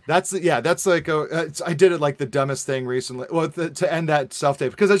 That's like I did it like the dumbest thing recently. Well, to end that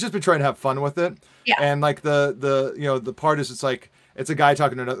self-tape because I've just been trying to have fun with it. Yeah. And like the part is it's a guy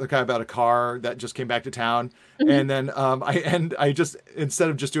talking to another guy about a car that just came back to town, and then I just instead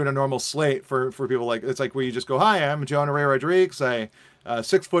of just doing a normal slate for people like it's like where you just go, hi, I'm Jonah Ray Rodriguez.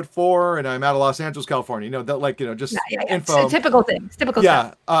 6'4" and I'm out of Los Angeles, California. Just info. So typical things. Typical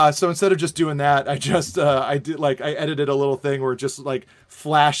stuff. So instead of just doing that, I just I edited a little thing where it just like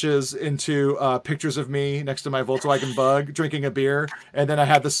flashes into pictures of me next to my Volkswagen Bug drinking a beer, and then I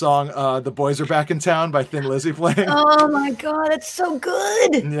had the song "The Boys Are Back in Town" by Thin Lizzy playing. Oh my god, that's so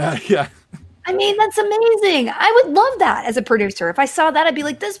good. Yeah. I mean, that's amazing. I would love that as a producer. If I saw that, I'd be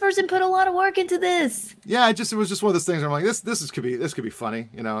like, this person put a lot of work into this. Yeah, it was just one of those things where I'm like, this could be funny,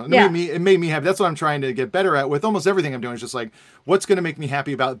 It made me happy. That's what I'm trying to get better at with almost everything I'm doing. Is just like, what's going to make me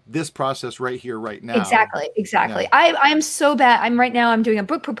happy about this process right here, right now. Exactly. Yeah. I'm so bad. I'm doing a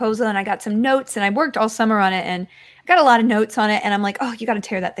book proposal and I got some notes and I worked all summer on it and I got a lot of notes on it and I'm like, oh, you got to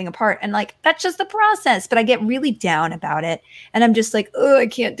tear that thing apart. And like, that's just the process. But I get really down about it and I'm just like, oh, I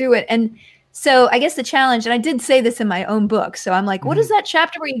can't do it. And so I guess the challenge, and I did say this in my own book. So I'm like, what is that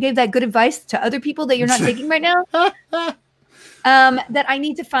chapter where you gave that good advice to other people that you're not taking right now? That I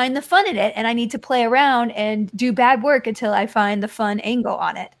need to find the fun in it and I need to play around and do bad work until I find the fun angle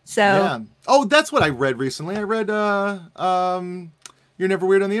on it. So, yeah. Oh, that's what I read recently. I read, You're Never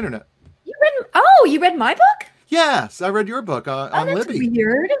Weird on the Internet. You read my book? Yes, I read your book on that's Libby.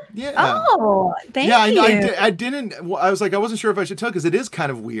 Weird. Yeah. Oh, thank you. Yeah, I didn't. I was like, I wasn't sure if I should tell because it is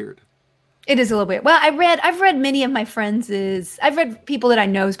kind of weird. It is a little weird. Well, I've read many of my I've read people that I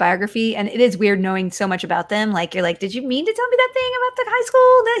know's biography, and it is weird knowing so much about them. Like, you're like, did you mean to tell me that thing about the high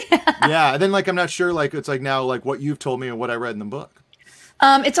school? Yeah. And then like, I'm not sure, like, it's like now, like what you've told me and what I read in the book.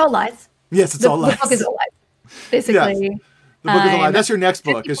 It's all lies. Yes, it's all lies. The book is all lies. Basically. Yes. The book is a lie. That's your next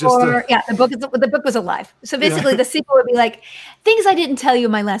book. It's just the book was a lie. So basically the sequel would be like things I didn't tell you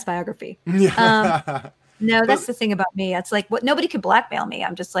in my last biography. Yeah. No, that's the thing about me. It's like nobody could blackmail me.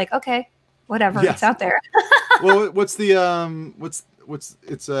 I'm just like, okay, whatever. Yes. It's out there. Well, what's the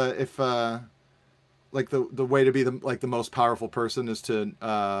if like the way to be the most powerful person is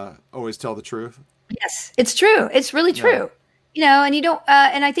to always tell the truth. Yes, it's true. It's really true. Yeah. And you don't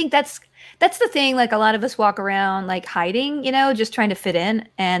and I think that's the thing. Like a lot of us walk around like hiding, just trying to fit in,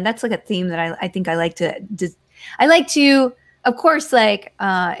 and that's like a theme that I think I like to of course, like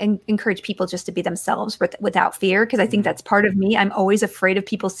encourage people just to be themselves without fear, because I think that's part of me. I'm always afraid of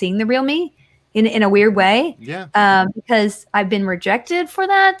people seeing the real me in a weird way. Yeah. Because I've been rejected for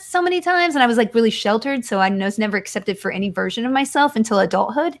that so many times, and I was like really sheltered, so I was never accepted for any version of myself until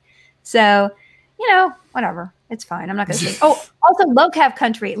adulthood. So, whatever. It's fine. I'm not going to say. Oh, also Lovecraft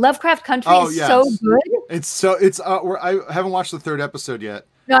Country. Lovecraft Country is so good. I haven't watched the third episode yet.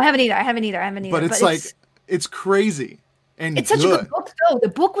 No, I haven't either. But it's crazy. And it's such a good book, though. The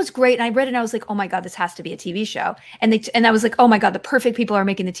book was great, and I read it, and I was like, "Oh my god, this has to be a TV show." And I was like, "Oh my god, the perfect people are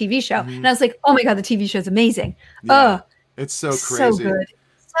making the TV show." And I was like, "Oh my god, the TV show is amazing." Yeah. It's so crazy, so good,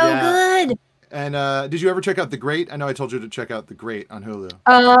 good. And did you ever check out The Great? I know I told you to check out The Great on Hulu.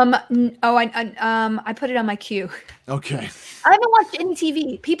 I put it on my queue. Okay. I haven't watched any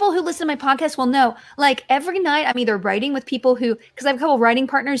TV. People who listen to my podcast will know. Like every night, I'm either writing with people because I have a couple writing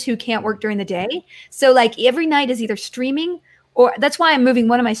partners who can't work during the day. So like every night is either streaming, or that's why I'm moving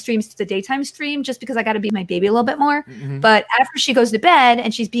one of my streams to the daytime stream, just because I got to be my baby a little bit more. Mm-hmm. But after she goes to bed,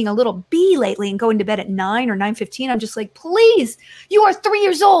 and she's being a little bee lately and going to bed at 9 or 9:15, I'm just like, please, you are 3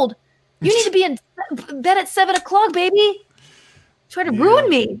 years old. You need to be in bed at 7 o'clock, baby. Try to ruin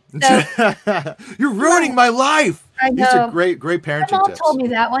me. So, you're ruining my life. I know. These are great parenting My mom tips. told me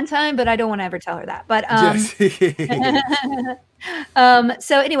that one time, but I don't want to ever tell her that. But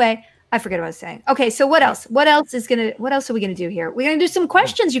so anyway, I forget what I was saying. Okay, so what else? What else are we gonna do here? We're gonna do some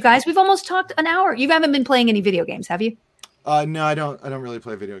questions, you guys. We've almost talked an hour. You haven't been playing any video games, have you? No, I don't really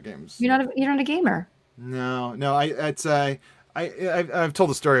play video games. You're not a gamer. No. I've told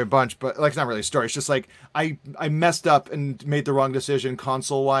the story a bunch, but like it's not really a story. It's just like I messed up and made the wrong decision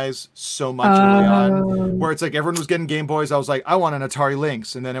console wise so much early on, where it's like everyone was getting Game Boys. I was like, I want an Atari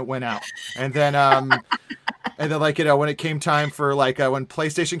Lynx, and then it went out. And then like when it came time for like when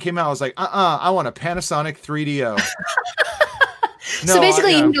PlayStation came out, I was like, I want a Panasonic 3DO. No, so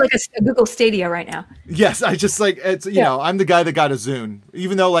basically, you can do like a Google Stadia right now. Yes, I just like it's I'm the guy that got a Zune,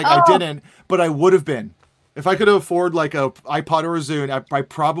 even though like I didn't, but I would have been. If I could afford like a iPod or a Zune, I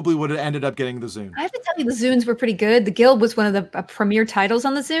probably would have ended up getting the Zune. I have to tell you, the Zunes were pretty good. The Guild was one of the premier titles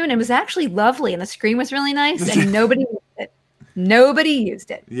on the Zune. It was actually lovely, and the screen was really nice, and nobody used it. Nobody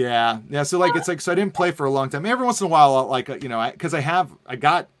used it. Yeah. So like it's like so I didn't play for a long time. Every once in a while, I'll, like because I have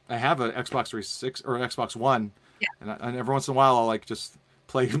an Xbox 360 or an Xbox One, and every once in a while I'll like just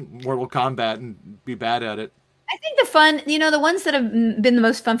play Mortal Kombat and be bad at it. I think the fun, the ones that have been the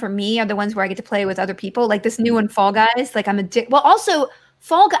most fun for me are the ones where I get to play with other people. Like this new one, Fall Guys. Like well, also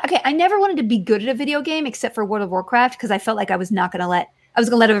Fall Guys. Okay, I never wanted to be good at a video game except for World of Warcraft, because I felt like I was going to let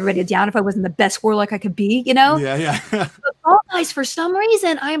everybody down if I wasn't the best warlock I could be. Yeah. But Fall Guys, for some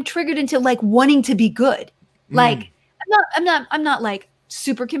reason, I am triggered into like wanting to be good. Like I'm not like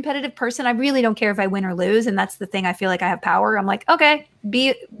super competitive person. I really don't care if I win or lose, and that's the thing. I feel like I have power. I'm like, okay,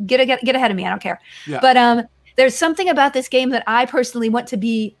 get ahead of me. I don't care. Yeah. But there's something about this game that I personally want to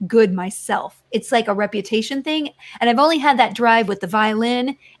be good myself. It's like a reputation thing. And I've only had that drive with the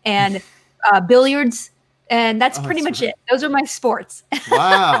violin and billiards. And that's pretty much it. Those are my sports.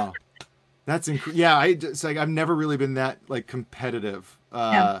 Wow. That's it's like I've never really been that like competitive.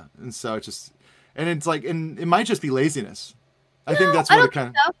 And so it's like, and it might just be laziness. I think that's what it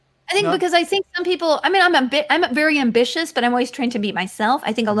kind of. I think because I think some people, I'm very ambitious, but I'm always trying to beat myself.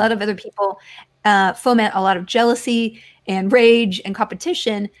 I think a lot of other people foment a lot of jealousy and rage and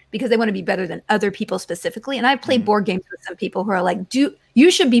competition because they want to be better than other people specifically. And I've played board games with some people who are like,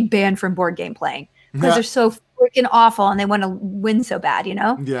 you should be banned from board game playing because they're so freaking awful and they want to win so bad,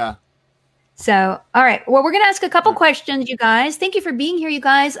 Yeah. So, all right. Well, we're going to ask a couple questions, you guys. Thank you for being here, you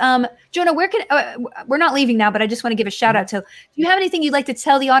guys. Jonah, we're not leaving now, but I just want to give a shout out to, do you have anything you'd like to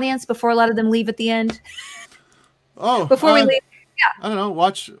tell the audience before a lot of them leave at the end? Oh, before we leave, I don't know,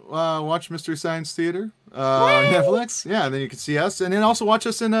 watch Mystery Science Theater on Netflix. Yeah, and then you can see us, and then also watch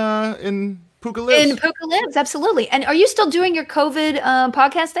us in Puka Lives. In Puka Lives, absolutely. And are you still doing your COVID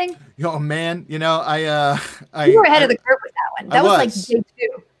podcasting? Oh man, you were ahead of the curve with that one. That was like day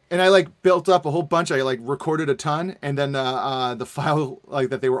 2. And I like built up a whole bunch. I like recorded a ton, and then the file like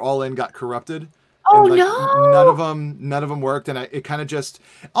that they were all in got corrupted. Oh, and, like, no! None of them worked, and it kind of just.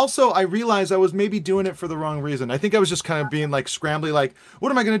 Also, I realized I was maybe doing it for the wrong reason. I think I was just kind of being like scrambly, like,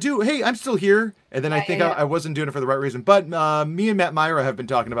 what am I going to do? Hey, I'm still here, and then I think I wasn't doing it for the right reason. But me and Matt Myra have been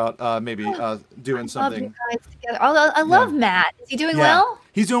talking about maybe doing something. Love you guys together. I love Matt. Is he doing well?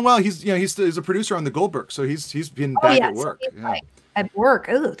 He's doing well. He's he's a producer on the Goldberg, so he's been back at work. So at work.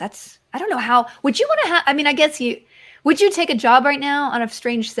 Oh, I don't know how. Would you want to have? I mean, I guess you. Would you take a job right now on a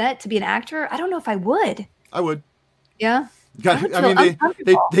strange set to be an actor? I don't know if I would. I would. Yeah. I mean,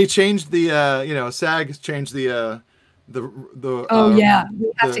 they changed the SAG changed the. Oh yeah,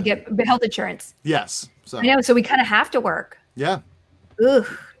 we have to get health insurance. Yes. So. I know, so we kind of have to work. Yeah. Ugh,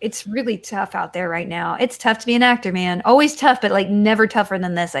 it's really tough out there right now. It's tough to be an actor, man. Always tough, but like never tougher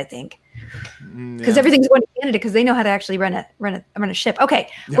than this, I think. Because everything's going to Canada because they know how to actually run a ship. Okay,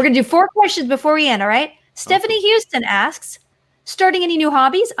 we're gonna do 4 questions before we end. All right. Stephanie Houston asks, starting any new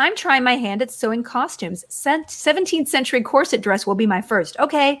hobbies? I'm trying my hand at sewing costumes. 17th century corset dress will be my first.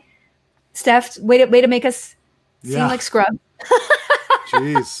 Okay. Steph, way to make us seem like scrub.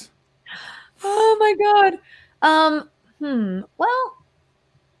 Jeez. Oh my God. Well,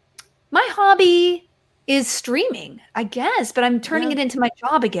 my hobby is streaming, I guess, but I'm turning it into my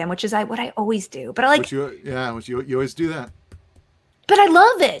job again, which is what I always do. But I like you always do that. But I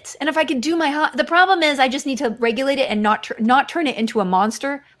love it. And if I could do the problem is I just need to regulate it and not turn it into a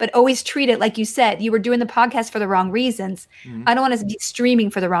monster, but always treat it like you said. You were doing the podcast for the wrong reasons. Mm-hmm. I don't want to be streaming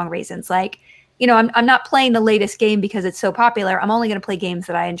for the wrong reasons. Like, I'm not playing the latest game because it's so popular. I'm only going to play games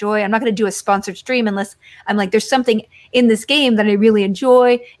that I enjoy. I'm not going to do a sponsored stream unless I'm like, there's something in this game that I really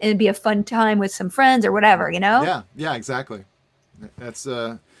enjoy and it'd be a fun time with some friends or whatever, Yeah, exactly. That's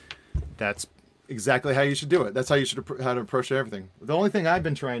exactly how you should do it. That's how you should how to approach everything. The only thing I've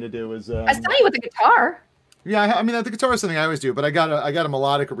been trying to do is I saw you with the guitar. Yeah, I mean the guitar is something I always do, but I got a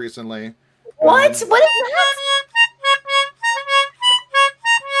melodica recently. What? What is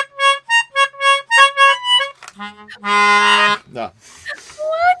that? No.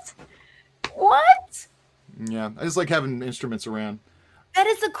 What? Yeah, I just like having instruments around. That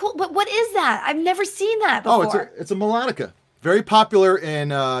is cool. But what is that? I've never seen that before. Oh, it's a melodica. Very popular in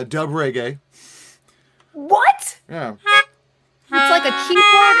dub reggae. What? Yeah. It's like a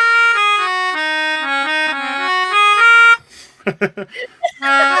keyboard.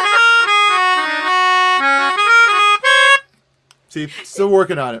 See, still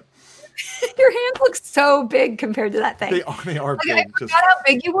working on it. Your hands look so big compared to that thing. They are big. I forgot how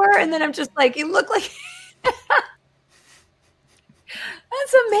big you were, and then I'm just like, you look like.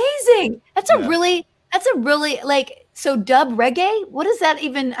 That's amazing. That's a really like. So dub reggae. What is that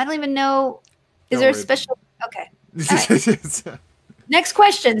even? I don't even know. Is there a special? Okay. Right. Next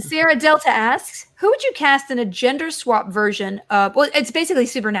question. Sierra Delta asks, who would you cast in a gender swap version of, well, it's basically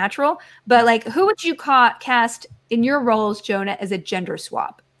Supernatural, but like, who would you cast in your roles, Jonah, as a gender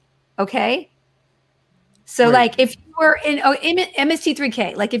swap? Okay. So like if you were in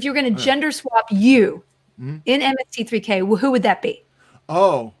MST3K, like if you were going to gender swap you in MST3K, who would that be?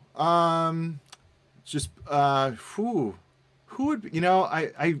 Oh, who would,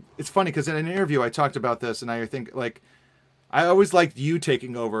 it's funny because in an interview I talked about this and I think like, I always liked you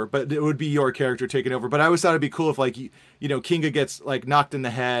taking over, but it would be your character taking over. But I always thought it'd be cool if like, Kinga gets like knocked in the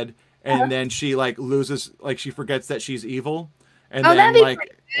head and then she like loses, like she forgets that she's evil. And then like,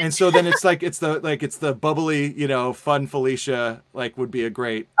 and so then it's like, it's the bubbly, fun Felicia, like would be a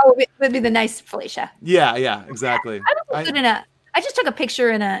great. Oh, it would be the nice Felicia. Yeah, exactly. I just took a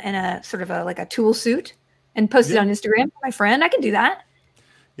picture in a sort of like a tool suit and posted on Instagram for my friend. I can do that.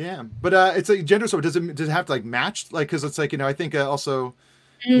 Yeah, but it's a gender swap. Does it have to like match? Like, because it's like I think also,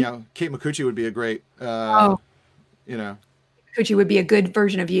 Kate Micucci would be a great. Micucci would be a good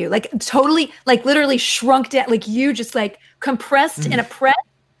version of you. Like totally, like literally shrunk down, like you just like compressed in a press.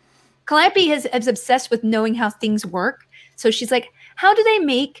 Calliope is obsessed with knowing how things work. So she's like, how do they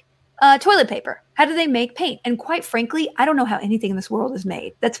make toilet paper? How do they make paint? And quite frankly, I don't know how anything in this world is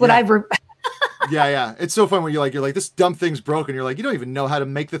made. That's what I've. Yeah. It's so fun when you're like, this dumb thing's broken. You're like, you don't even know how to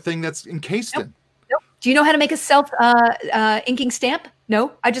make the thing that's encased in. Nope. Do you know how to make a self inking stamp?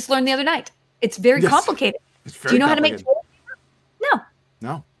 No, I just learned the other night. It's very complicated. Do you know how to make toilet paper?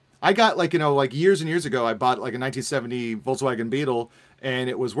 No. I got like years and years ago, I bought like a 1970 Volkswagen Beetle and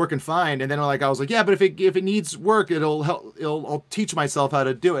it was working fine. And then like I was like, yeah, but if it needs work, it'll help. I'll teach myself how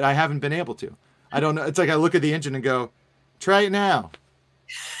to do it. I haven't been able to. I don't know. It's like I look at the engine and go, try it now.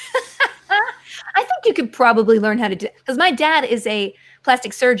 I think you could probably learn how to do it, because my dad is a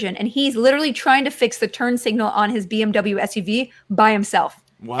plastic surgeon, and he's literally trying to fix the turn signal on his BMW SUV by himself.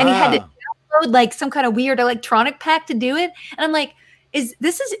 Wow. And he had to download like some kind of weird electronic pack to do it. And I'm like, this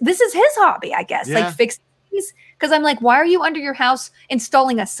is his hobby, I guess. Yeah. Like fix these. Because I'm like, why are you under your house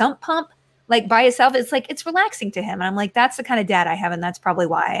installing a sump pump like by yourself? It's like, it's relaxing to him. And I'm like, that's the kind of dad I have, and that's probably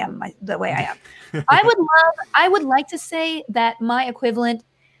why I am the way I am. I would like to say that my equivalent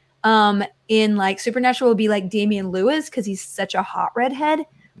in like Supernatural would be like Damian Lewis, because he's such a hot redhead,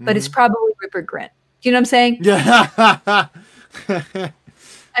 but it's probably Rupert Grint. Do you know what I'm saying? Yeah.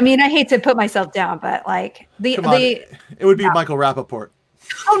 I mean, I hate to put myself down, but like it would be Michael Rappaport.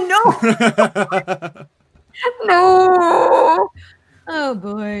 Oh no. No. Oh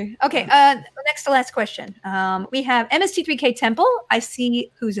boy. Okay. Next to last question. We have MST3K Temple. I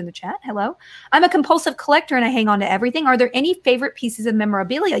see who's in the chat. Hello. I'm a compulsive collector and I hang on to everything. Are there any favorite pieces of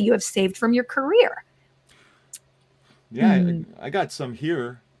memorabilia you have saved from your career? Yeah, I got some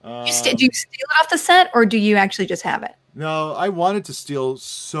here. Do you steal it off the set, or do you actually just have it? No, I wanted to steal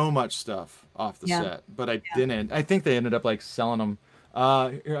so much stuff off the set, but I didn't. I think they ended up like selling them.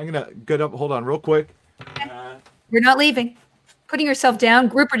 Here, I'm gonna get up. Hold on, real quick. You're not leaving. Putting yourself down.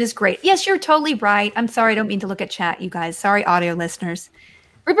 Rupert is great. Yes, you're totally right. I'm sorry. I don't mean to look at chat, you guys. Sorry, audio listeners.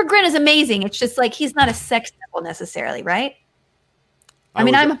 Rupert Grint is amazing. It's just like he's not a sex symbol necessarily, right? I'm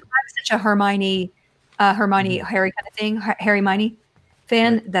such a Hermione Harry kind of thing, Harry-Miney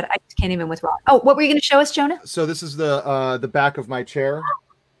fan that I just can't even withdraw. Oh, what were you going to show us, Jonah? So this is the back of my chair.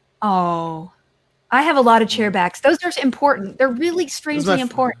 Oh, I have a lot of chair backs. Those are important. They're really strangely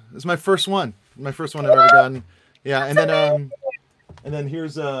important. This is my first one. My first one I've ever gotten. Yeah, and then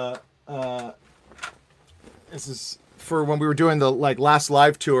here's this is for when we were doing the last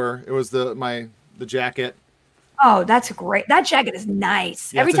live tour. It was the jacket. Oh, that's great. That jacket is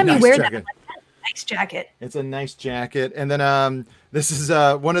nice. Yeah, every time you wear that, like, that's a nice jacket. It's a nice jacket. And then this is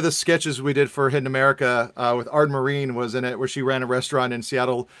one of the sketches we did for Hidden America with Ard Marine was in it, where she ran a restaurant in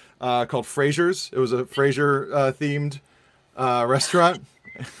Seattle called Frasier's. It was a Frasier themed restaurant.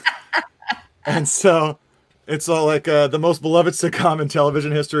 And so it's all like the most beloved sitcom in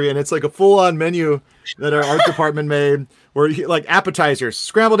television history, and it's like a full-on menu that our art department made, where like appetizers,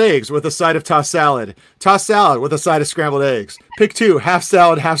 scrambled eggs with a side of tossed salad with a side of scrambled eggs. Pick 2, half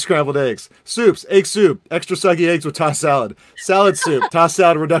salad, half scrambled eggs. Soups, egg soup, extra soggy eggs with tossed salad soup, tossed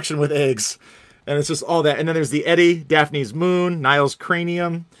salad reduction with eggs, and it's just all that. And then there's the Eddie, Daphne's moon, Niall's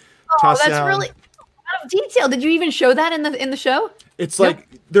cranium. Oh, that's really out of detail. Did you even show that in the show? It's like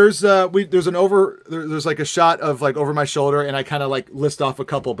there's like a shot of like over my shoulder, and I kind of like list off a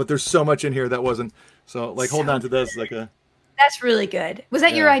couple, but there's so much in here that wasn't. So like holding on to this like a. That's really good. Was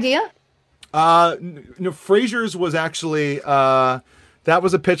that your idea? No, Frasier's was actually that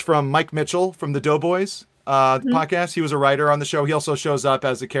was a pitch from Mike Mitchell from the Doughboys podcast. He was a writer on the show. He also shows up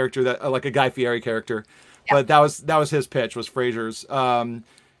as a character that like a Guy Fieri character, but that was his pitch, was Frasier's.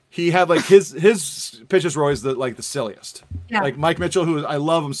 He had like his pitches were always the silliest. Yeah. Like Mike Mitchell, who I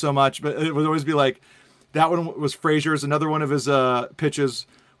love him so much, but it would always be like that one was Frasier's. Another one of his pitches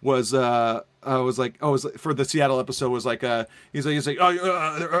was for the Seattle episode was like he's like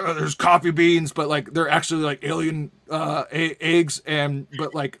there's coffee beans, but like they're actually like alien eggs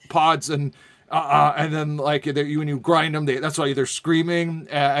but like pods and then like when you grind them, that's why they're screaming.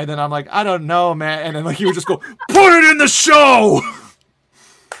 And then I'm like, I don't know, man. And then like he would just go, put it in the show.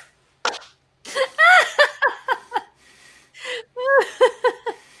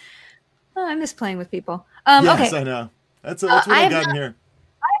 I miss playing with people. Yes, okay. I know. That's what I got in here.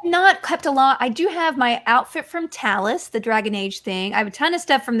 I have not kept a lot. I do have my outfit from Talus, the Dragon Age thing. I have a ton of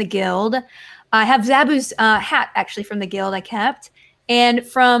stuff from the Guild. I have Zabu's hat actually from the Guild I kept. And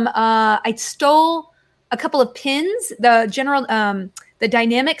from I stole a couple of pins, the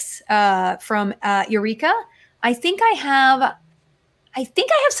dynamics from Eureka. I think I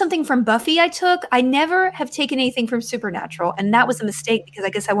have something from Buffy I took. I never have taken anything from Supernatural, and that was a mistake because I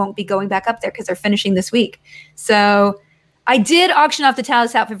guess I won't be going back up there because they're finishing this week. So I did auction off the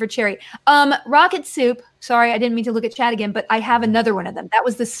Talus outfit for Cherry. Rocket Soup, sorry, I didn't mean to look at chat again, but I have another one of them. That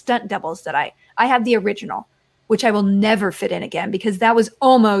was the stunt doubles that I have the original, which I will never fit in again because that was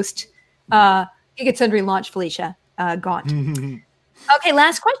almost Giga Sundry launch Felicia gaunt. Okay,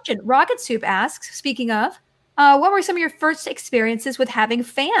 last question. Rocket Soup asks, speaking of, what were some of your first experiences with having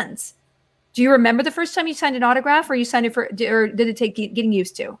fans? Do you remember the first time you signed an autograph, or you signed it or did it take getting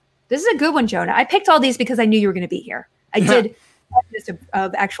used to? This is a good one, Jonah. I picked all these because I knew you were going to be here. I did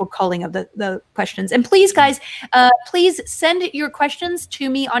of actual calling of the questions. And please, guys, please send your questions to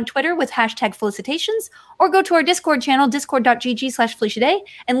me on Twitter with hashtag felicitations, or go to our Discord channel, discord.gg/FeliciaDay,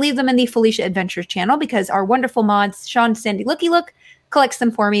 and leave them in the Felicia Adventures channel, because our wonderful mods, Sean Sandy Looky Look, collects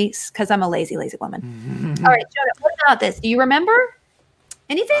them for me because I'm a lazy woman. All right, Jonah, what about this? Do you remember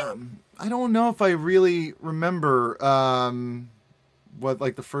anything? I don't know if I really remember what,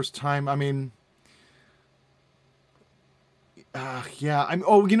 like, the first time. I mean, yeah.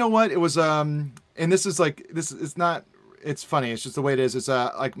 Oh, you know what? It was and this is like, this is not. It's funny. It's just the way it is. It's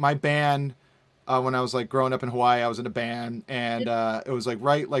like my band. When I was like growing up in Hawaii, I was in a band, and it was like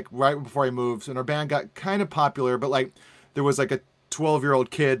right before I moved, and our band got kind of popular. But like, there was like a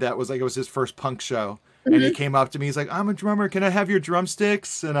 12-year-old kid that was like, it was his first punk show. And he came up to me. He's like, "I'm a drummer. Can I have your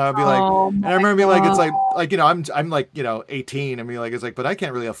drumsticks?" And I'll be like, and I remember being like, it's like, you know, I'm like, you know, 18. I mean, like, it's like, but I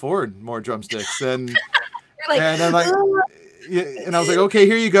can't really afford more drumsticks. And and I'm like, and I was like, okay,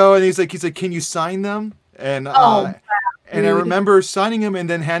 here you go. And he's like, can you sign them? And and I remember signing them and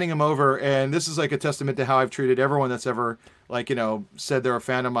then handing them over. And this is like a testament to how I've treated everyone that's ever, like, you know, said they're a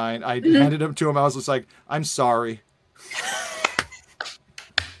fan of mine. I handed them to him. I was just like, I'm sorry.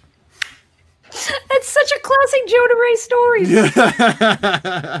 That's such a classic Jonah Ray story.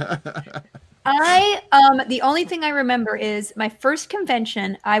 The only thing I remember is my first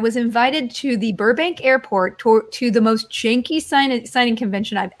convention. I was invited to the Burbank airport to the most janky signing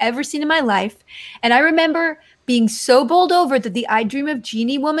convention I've ever seen in my life. And I remember being so bowled over that the I Dream of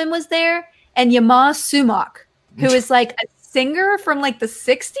Jeannie woman was there, and Yama Sumac, who is like a singer from like the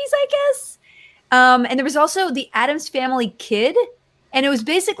 60s, I guess. And there was also the Addams Family Kid. And it was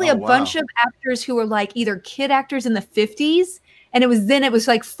basically a bunch of actors who were like either kid actors in the 50s. And it was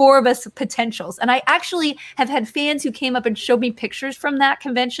like 4 of us potentials. And I actually have had fans who came up and showed me pictures from that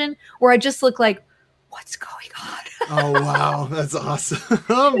convention where I just look like, what's going on? Oh, wow. That's awesome. It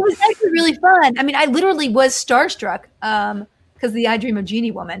was actually really fun. I mean, I literally was starstruck because the I Dream of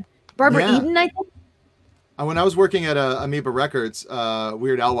Jeannie woman. Barbara Eden, I think. When I was working at Amoeba Records,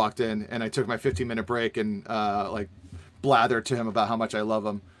 Weird Al walked in, and I took my 15-minute break and like blather to him about how much I love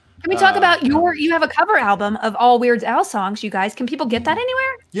him. Can we talk about you have a cover album of all Weird Al songs, you guys? Can people get that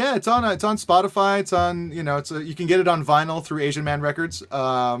anywhere? Yeah, it's on Spotify. It's on, you know, you can get it on vinyl through Asian Man Records.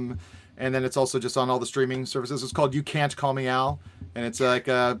 And then it's also just on all the streaming services. It's called You Can't Call Me Al. And it's like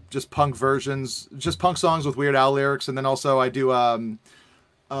just punk versions, just punk songs with Weird Al lyrics. And then also I do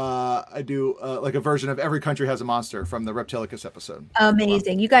like a version of Every Country Has a Monster from the Reptilicus episode.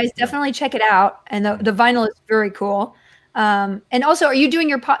 Amazing. You guys definitely check it out. And the vinyl is very cool. And also, are you doing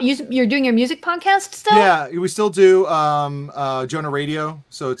you're doing your music podcast still? Yeah, we still do Jonah Radio.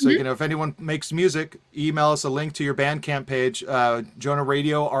 So it's like, you know, if anyone makes music, email us a link to your Bandcamp page, Jonah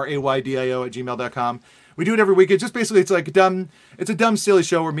Radio, RAYDIO@gmail.com. We do it every week. It's just basically, it's like it's a dumb, silly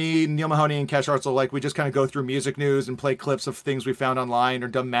show where me, Neil Mahoney, and Cash Artsel, like, we just kind of go through music news and play clips of things we found online or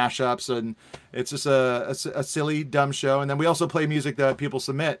dumb mashups. And it's just a silly, dumb show. And then we also play music that people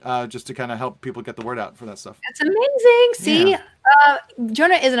submit just to kind of help people get the word out for that stuff. That's amazing. See,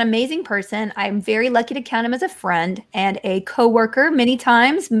 Jonah is an amazing person. I'm very lucky to count him as a friend and a coworker many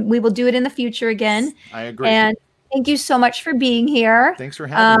times. We will do it in the future again. I agree. And thank you so much for being here. Thanks for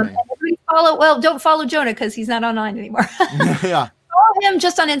having me. Don't follow Jonah because he's not online anymore. Yeah. Follow him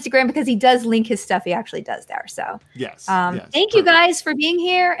just on Instagram because he does link his stuff. He actually does there. So yes. Thank you guys for being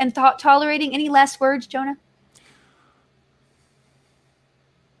here and tolerating. Any last words, Jonah?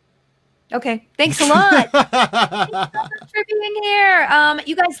 Okay. Thanks a lot. Thanks so much for being here.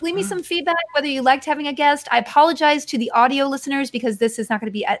 You guys leave me some feedback, whether you liked having a guest. I apologize to the audio listeners because this is not going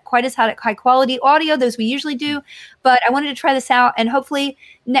to be at quite as high quality audio as we usually do, but I wanted to try this out, and hopefully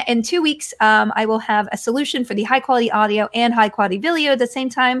in 2 weeks, I will have a solution for the high quality audio and high quality video at the same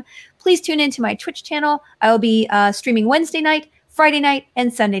time. Please tune into my Twitch channel. I will be streaming Wednesday night, Friday night,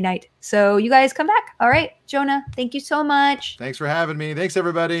 and Sunday night. So you guys come back. All right, Jonah, thank you so much. Thanks for having me. Thanks,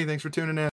 everybody. Thanks for tuning in.